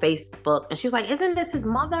go on Facebook and she was like, isn't this his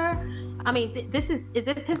mother? I mean, is this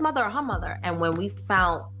his mother or her mother? And when we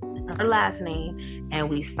found her last name and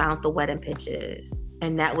we found the wedding pictures,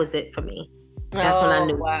 and that was it for me. That's when I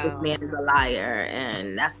knew this man is a liar,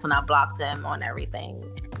 and that's when I blocked him on everything.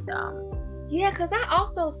 And, yeah, because I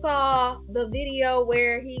also saw the video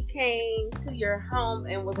where he came to your home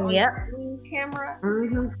and was on your camera.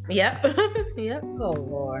 Mm-hmm. Yep. Yep. Oh,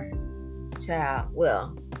 Lord. Child.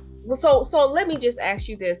 Well, so let me just ask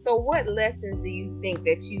you this. So what lessons do you think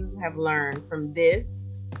that you have learned from this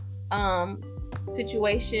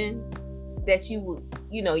situation that you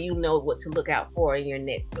know what to look out for in your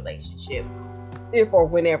next relationship, if or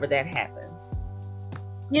whenever that happens?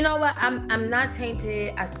 You know what? I'm not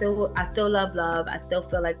tainted. I still love. I still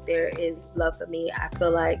feel like there is love for me. I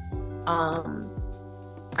feel like I'm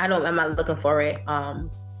not looking for it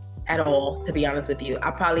at all, to be honest with you.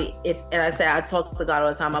 I talk to God all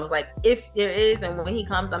the time. I was like, if there is, and when he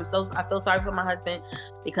comes, I feel sorry for my husband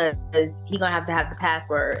because he gonna have to have the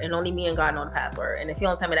password, and only me and God know the password. And if he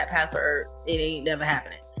don't tell me that password, it ain't never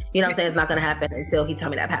happening. You know what I'm saying? It's not gonna happen until he tell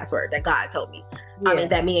me that password that God told me. Yeah. I mean,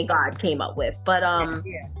 that me and God came up with. But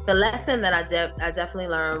the lesson that I definitely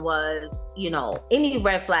learned was, any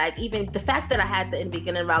red flag, even the fact that I had in the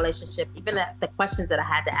beginning of the relationship, even the questions that I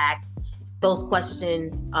had to ask, those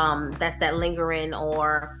questions, that's that lingering,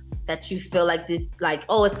 or that you feel like this, like,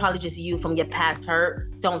 oh, it's probably just you from your past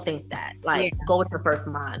hurt. Don't think that. Like, go with your first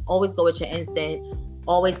mind. Always go with your instinct.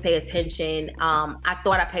 Always pay attention. I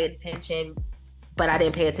thought I paid attention, but I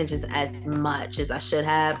didn't pay attention as much as I should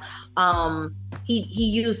have. He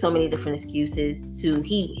used so many different excuses to,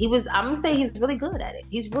 he was, I'm gonna say he's really good at it.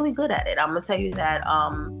 He's really good at it. I'm gonna tell you that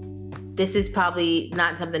this is probably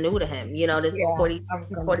not something new to him. You know, this is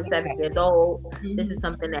 47 years old. Mm-hmm. This is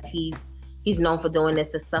something that he's known for doing this.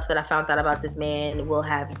 The stuff that I found out about this man will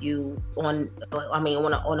have you on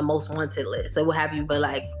the most wanted list. So it will have you be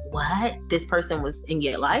like, what? This person was in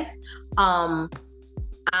your life? I'm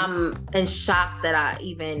in shock that I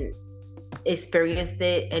even experienced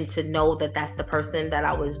it, and to know that that's the person that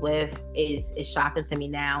I was with is shocking to me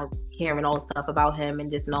now, hearing all the stuff about him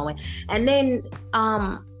and just knowing. And then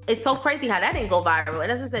it's so crazy how that didn't go viral.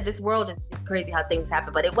 And as I said, this world is crazy how things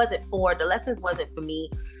happen, but the lessons wasn't for me,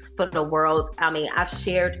 for the world. I mean, I've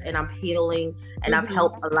shared and I'm healing, and I've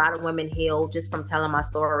helped a lot of women heal just from telling my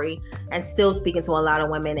story, and still speaking to a lot of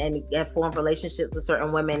women, and formed relationships with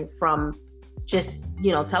certain women from just,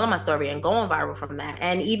 you know, telling my story and going viral from that.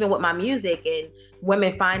 And even with my music and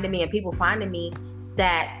women finding me and people finding me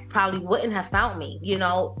that probably wouldn't have found me, you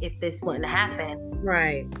know, if this wouldn't have happened.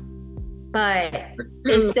 Right. But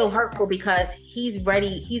it's still hurtful because he's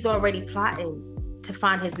already plotting to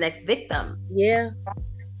find his next victim. Yeah.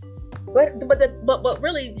 But what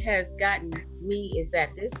really has gotten me is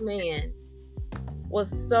that this man was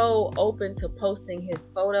so open to posting his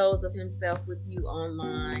photos of himself with you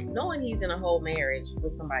online, knowing he's in a whole marriage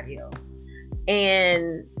with somebody else.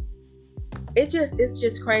 And it's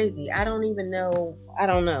just crazy. I don't know.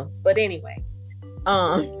 But anyway,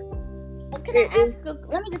 let me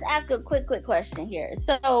just ask a quick question here.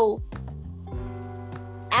 So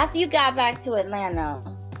after you got back to Atlanta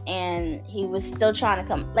and he was still trying to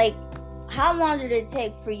come, like, how long did it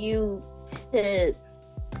take for you to,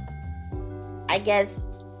 I guess,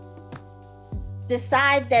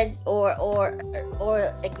 decide that or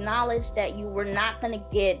acknowledge that you were not going to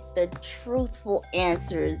get the truthful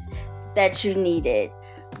answers that you needed,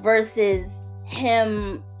 versus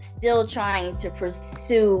him still trying to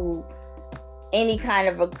pursue any kind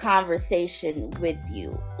of a conversation with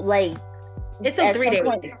you? Like, it took 3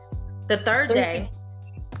 days. The third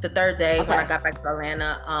day okay, when I got back to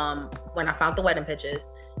Atlanta, when I found the wedding pictures,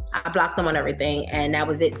 I blocked them on everything, and that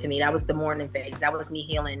was it to me. That was the mourning phase. That was me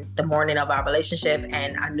healing the mourning of our relationship,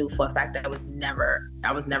 and I knew for a fact that I was never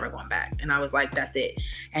going back. And I was like, that's it.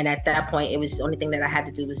 And at that point, it was the only thing that I had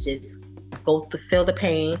to do was just go to feel the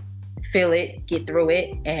pain, feel it, get through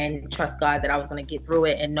it, and trust God that I was going to get through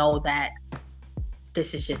it, and know that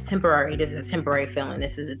this is just temporary. This is a temporary feeling.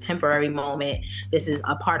 This is a temporary moment. This is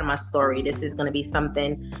a part of my story. This is going to be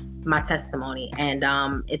something, my testimony. And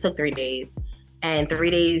it took 3 days. And 3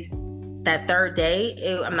 days, that third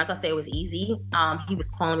day, I'm not going to say it was easy. He was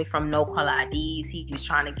calling me from no caller IDs. He was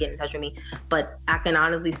trying to get in touch with me. But I can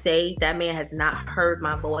honestly say that man has not heard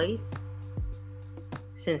my voice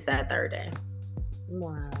since that third day.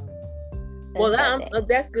 Wow. Well,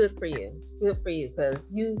 that's good for you. Good for you, because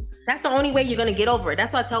that's the only way you're going to get over it.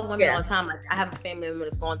 That's why I tell women all the time, like, I have a family member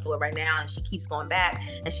that's going through it right now, and she keeps going back,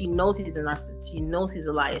 and she knows he's a narcissist. She knows he's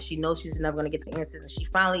a liar. She knows she's never going to get the answers, and she's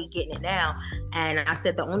finally getting it now. And I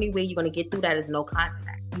said, the only way you're going to get through that is no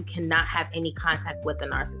contact. You cannot have any contact with a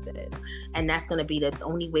narcissist. And that's going to be the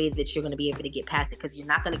only way that you're going to be able to get past it, because you're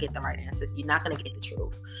not going to get the right answers. You're not going to get the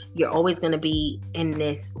truth. You're always going to be in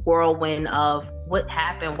this whirlwind of what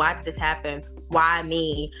happened? Why did this happen? Why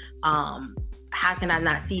me? How can I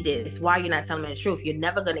not see this? Why are you not telling me the truth? You're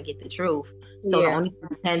never going to get the truth. So the only thing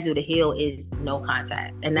you can do to heal is no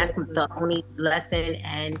contact. And that's the only lesson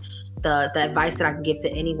and the advice that I can give to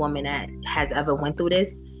any woman that has ever went through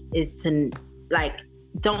this is to, like,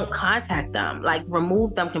 don't contact them. Like,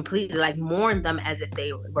 remove them completely. Like, mourn them as if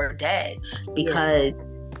they were dead. Because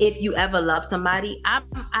if you ever love somebody, I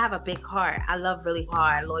have a big heart. I love really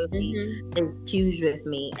hard. Loyalty is huge with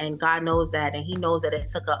me, and God knows that, and He knows that it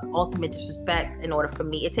took an ultimate disrespect in order for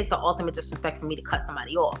me. It takes an ultimate disrespect for me to cut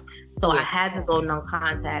somebody off. So I had to go no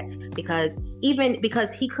contact, because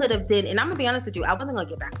he could have did, and I'm gonna be honest with you, I wasn't gonna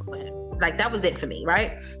get back with him. Like, that was it for me,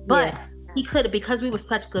 right? But he could have, because we were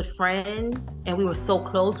such good friends and we were so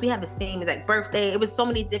close. We had the same exact birthday. It was so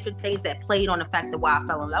many different things that played on the fact that why I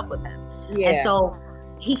fell in love with him. And so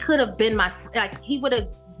he could have been he would have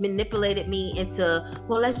manipulated me into,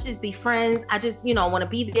 well, let's just be friends. I just, want to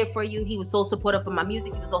be there for you. He was so supportive of my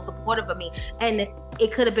music. He was so supportive of me. And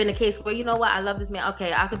it could have been a case where, you know what, I love this man.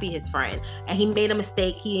 Okay, I could be his friend. And he made a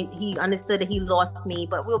mistake. He understood that he lost me,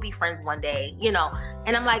 but we'll be friends one day,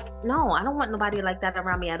 And I'm like, no, I don't want nobody like that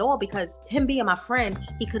around me at all, because him being my friend,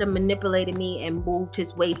 he could have manipulated me and moved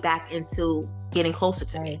his way back into getting closer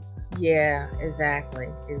to me. Yeah, exactly.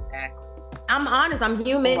 I'm honest. I'm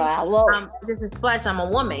human. Wow. Well, this is flesh. I'm a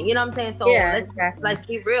woman. You know what I'm saying? So let's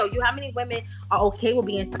be real. How many women are okay with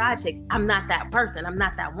being side chicks? I'm not that person. I'm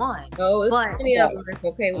not that one. Oh, it's plenty of them that's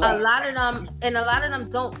okay with a lot of them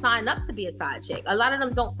don't sign up to be a side chick. A lot of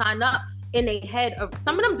them don't sign up in their head.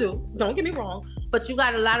 Some of them do. Don't get me wrong. But you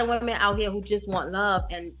got a lot of women out here who just want love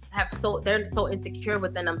and they're so insecure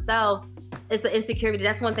within themselves. It's the insecurity.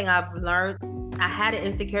 That's one thing I've learned. I had an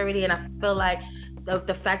insecurity, and I feel like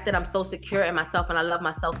the fact that I'm so secure in myself and I love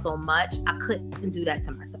myself so much, I couldn't do that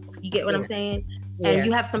to myself. You get what I'm saying? Yeah. And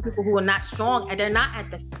you have some people who are not strong and they're not at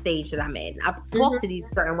the stage that I'm in. I've talked to these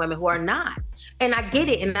certain women who are not, and I get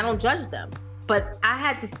it, and I don't judge them. But I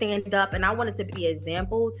had to stand up, and I wanted to be an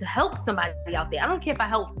example to help somebody out there. I don't care if I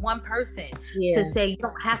help one person to say, you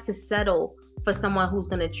don't have to settle for someone who's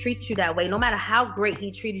going to treat you that way. No matter how great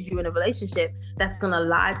he treated you in a relationship, that's going to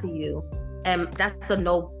lie to you. And that's a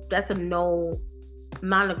no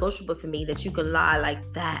non-negotiable for me, that you can lie like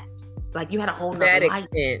that. Like you had a whole nother life.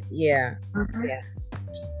 Yeah.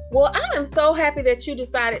 Well, I am so happy that you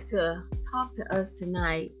decided to talk to us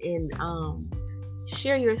tonight and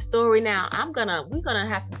share your story. Now we're gonna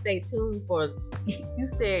have to stay tuned for, you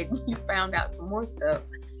said you found out some more stuff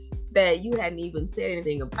that you hadn't even said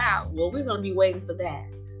anything about. Well, we're gonna be waiting for that.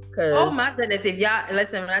 Oh my goodness, if y'all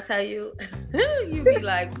listen, when I tell you, you be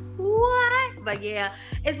like, what? But yeah,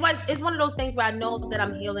 it's one of those things where I know that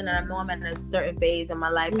I'm healing, and I know I'm in a certain phase in my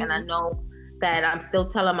life, and I know that I'm still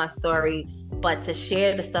telling my story, but to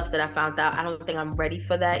share the stuff that I found out, I don't think I'm ready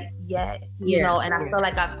for that yet, and I feel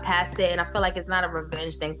like I've passed it, and I feel like it's not a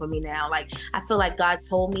revenge thing for me now. Like, I feel like God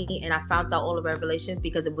told me, and I found out all the revelations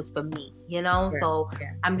because it was for me, so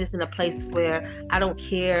I'm just in a place where I don't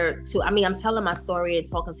care I'm telling my story and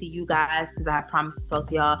talking to you guys because I promised to talk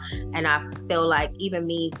to y'all, and I feel like even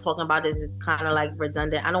me talking about this is kind of like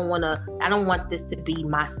redundant. I don't want this to be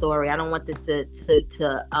my story. I don't want this to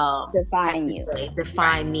define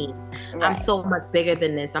me. Right. I'm so much bigger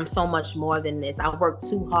than this. I'm so much more than this. I worked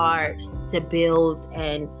too hard to build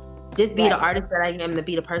and just be the artist that I am, to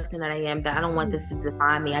be the person that I am, that I don't want this to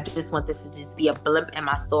define me. I just want this to just be a blimp in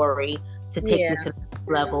my story to take me to the next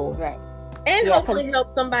level. Right. And hopefully help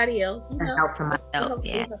somebody else. And help somebody else,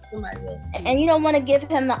 And you don't want to give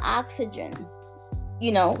him the oxygen.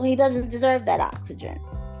 He doesn't deserve that oxygen.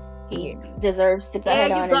 He deserves to go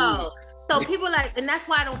ahead on. There you go. So people and that's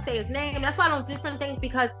why I don't say his name. That's why I don't do different things,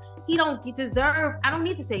 because he don't deserve. I don't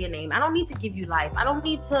need to say your name. I don't need to give you life. I don't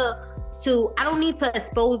need to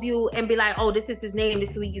expose you and be like, oh, this is his name,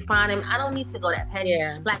 this is where you find him. I don't need to go that petty.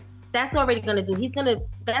 Like, that's already gonna do.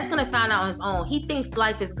 That's gonna find out on his own. He thinks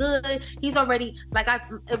life is good. He's already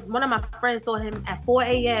if one of my friends saw him at 4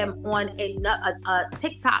 a.m. on a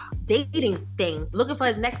TikTok dating thing, looking for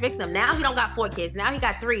his next victim. Now he don't got 4 kids. Now he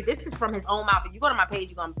got 3. This is from his own mouth. If you go to my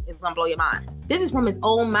page, it's gonna blow your mind. This is from his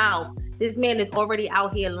own mouth. This man is already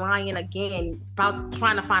out here lying again about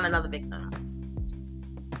trying to find another victim.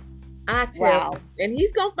 I tell you. And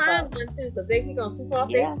he's gonna find one too, because he's gonna swoop off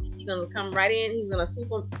there. He's gonna come right in. He's gonna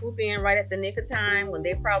swoop in right at the nick of time when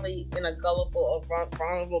they're probably in a gullible or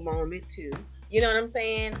vulnerable moment too. You know what I'm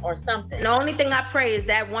saying, or something. The only thing I pray is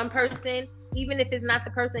that one person, even if it's not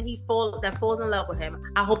the person that falls in love with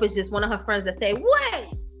him, I hope it's just one of her friends that say, "Wait,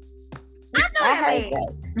 I know that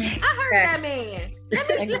man. I heard that man.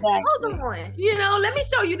 Let me hold on. Let me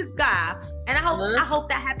show you this guy." And I hope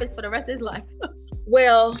that happens for the rest of his life.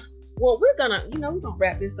 Well, we're gonna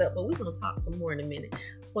wrap this up, but we're gonna talk some more in a minute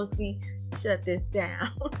once we shut this down.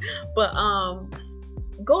 But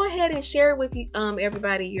go ahead and share with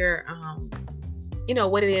everybody your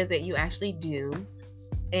what it is that you actually do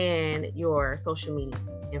and your social media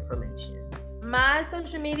information. My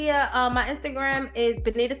social media, my Instagram is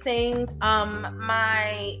Bonita Sings.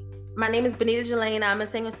 My name is Bonita Jalane. I'm a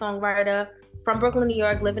singer-songwriter from Brooklyn, New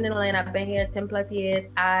York, living in Atlanta. I've been here 10 plus years.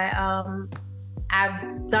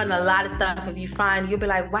 I've done a lot of stuff. If you find, you'll be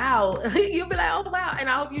like, wow. You'll be like, oh, wow. And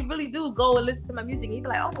I hope you really do go and listen to my music. And you'll be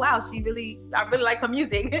like, oh, wow, I really like her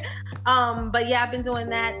music. But yeah, I've been doing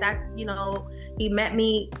that. That's, he met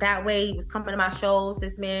me that way. He was coming to my shows.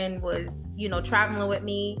 This man was, traveling with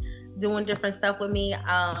me, doing different stuff with me.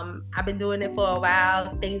 I've been doing it for a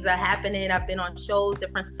while. Things are happening. I've been on shows,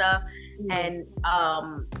 different stuff. And,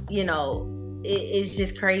 it's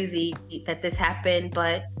just crazy that this happened.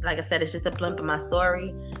 But like I said, it's just a blimp in my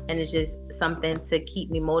story, and it's just something to keep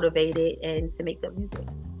me motivated and to make good music.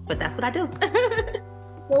 But that's what I do.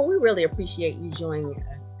 Well, we really appreciate you joining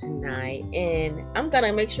us tonight, and I'm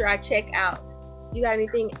gonna make sure I check out. You got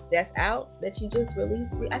anything that's out that you just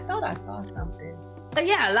released? I thought I saw something. But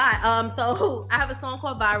yeah, a lot. So I have a song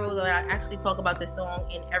called Viral that I actually talk about this song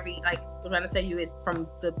in every, like, I'm trying to tell you, it's from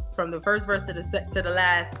the first verse to the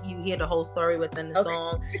last. You hear the whole story within the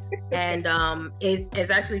song, and it's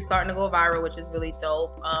actually starting to go viral, which is really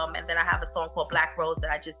dope. And then I have a song called Black Rose that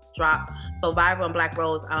I just dropped. So Viral and Black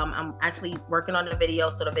Rose. I'm actually working on the video,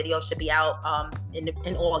 so the video should be out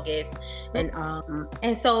in August,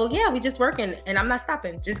 and so yeah, we just working, and I'm not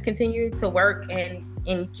stopping. Just continue to work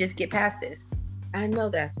and just get past this. I know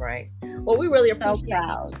that's right. Well, we really appreciate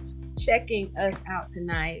you checking us out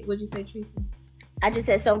tonight. What'd you say, Tracy? I just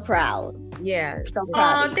said so proud. Yeah. So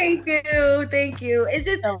proud. Oh, thank you. It's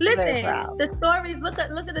just so listen. The stories. Look at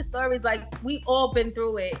the stories. Like, we all been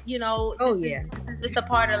through it. You know. This is just a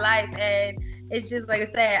part of life, and it's just like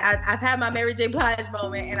I said. I've had my Mary J. Blige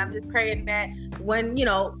moment, and I'm just praying that when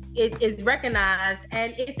it is recognized,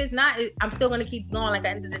 and if it's not, I'm still gonna keep going. Like, at the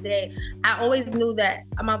end of the day, I always knew that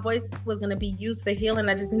my voice was gonna be used for healing.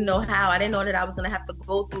 I just didn't know how. I didn't know that I was gonna have to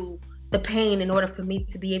go through the pain in order for me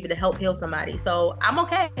to be able to help heal somebody. So I'm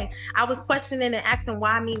okay. I was questioning and asking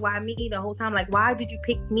why me the whole time. Like, why did you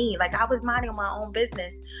pick me? Like, I was minding my own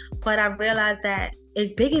business, but I realized that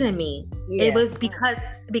it's bigger than me. Yeah. It was because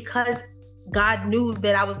God knew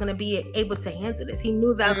that I was going to be able to handle this. He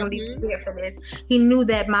knew that I was going to be prepared for this. He knew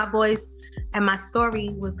that my voice and my story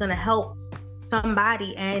was going to help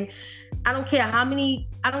somebody. And I don't care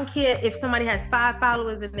if somebody has 5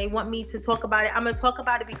 followers and they want me to talk about it. I'm going to talk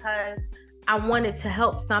about it because I wanted to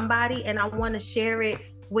help somebody, and I want to share it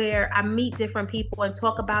where I meet different people and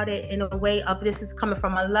talk about it in a way of, this is coming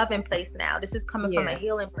from a loving place now. This is coming from a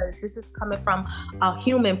healing place. This is coming from a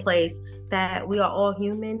human place, that we are all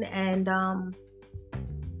human, and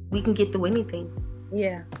we can get through anything.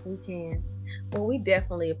 Yeah, we can. Well, we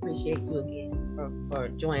definitely appreciate you again for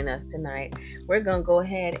joining us tonight. We're going to go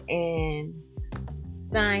ahead and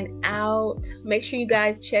sign out. Make sure you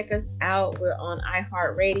guys check us out. We're on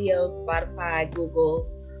iHeartRadio, Spotify, Google.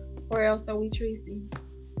 Where else are we, Tracy?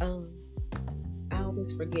 I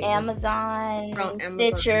always forget. Amazon,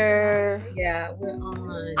 Stitcher. Yeah, we're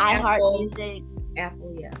on iHeartMusic.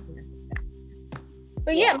 Apple, yeah.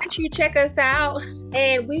 But yeah, make sure you check us out,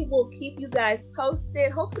 and we will keep you guys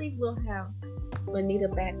posted. Hopefully we'll have Bonita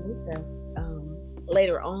back with us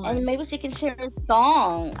later on. And maybe she can share a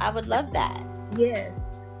song. I would love that. Yes.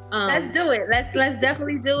 Let's do it. Let's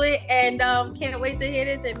definitely do it. And can't wait to hear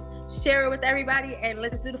this and share it with everybody. And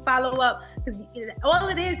let's do the follow-up, because all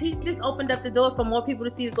it is, he just opened up the door for more people to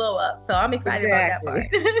see the glow up. So I'm excited about that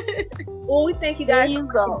part. Well, we thank you guys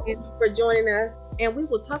for joining us, and we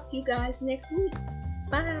will talk to you guys next week.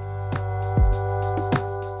 Bye.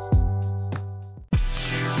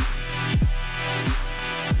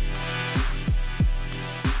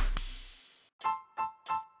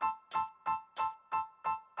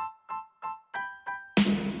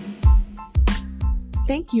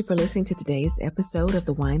 Thank you for listening to today's episode of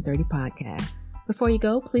the Wine 30 podcast. Before you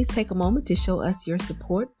go, please take a moment to show us your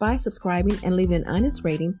support by subscribing and leaving an honest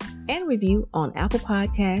rating and review on Apple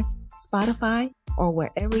Podcasts, Spotify, or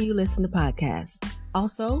wherever you listen to podcasts.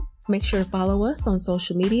 Also, make sure to follow us on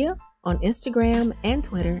social media on Instagram and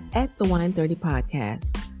Twitter at the Wine 30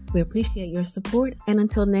 podcast. We appreciate your support, and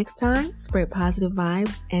until next time, spread positive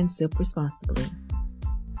vibes and sip responsibly.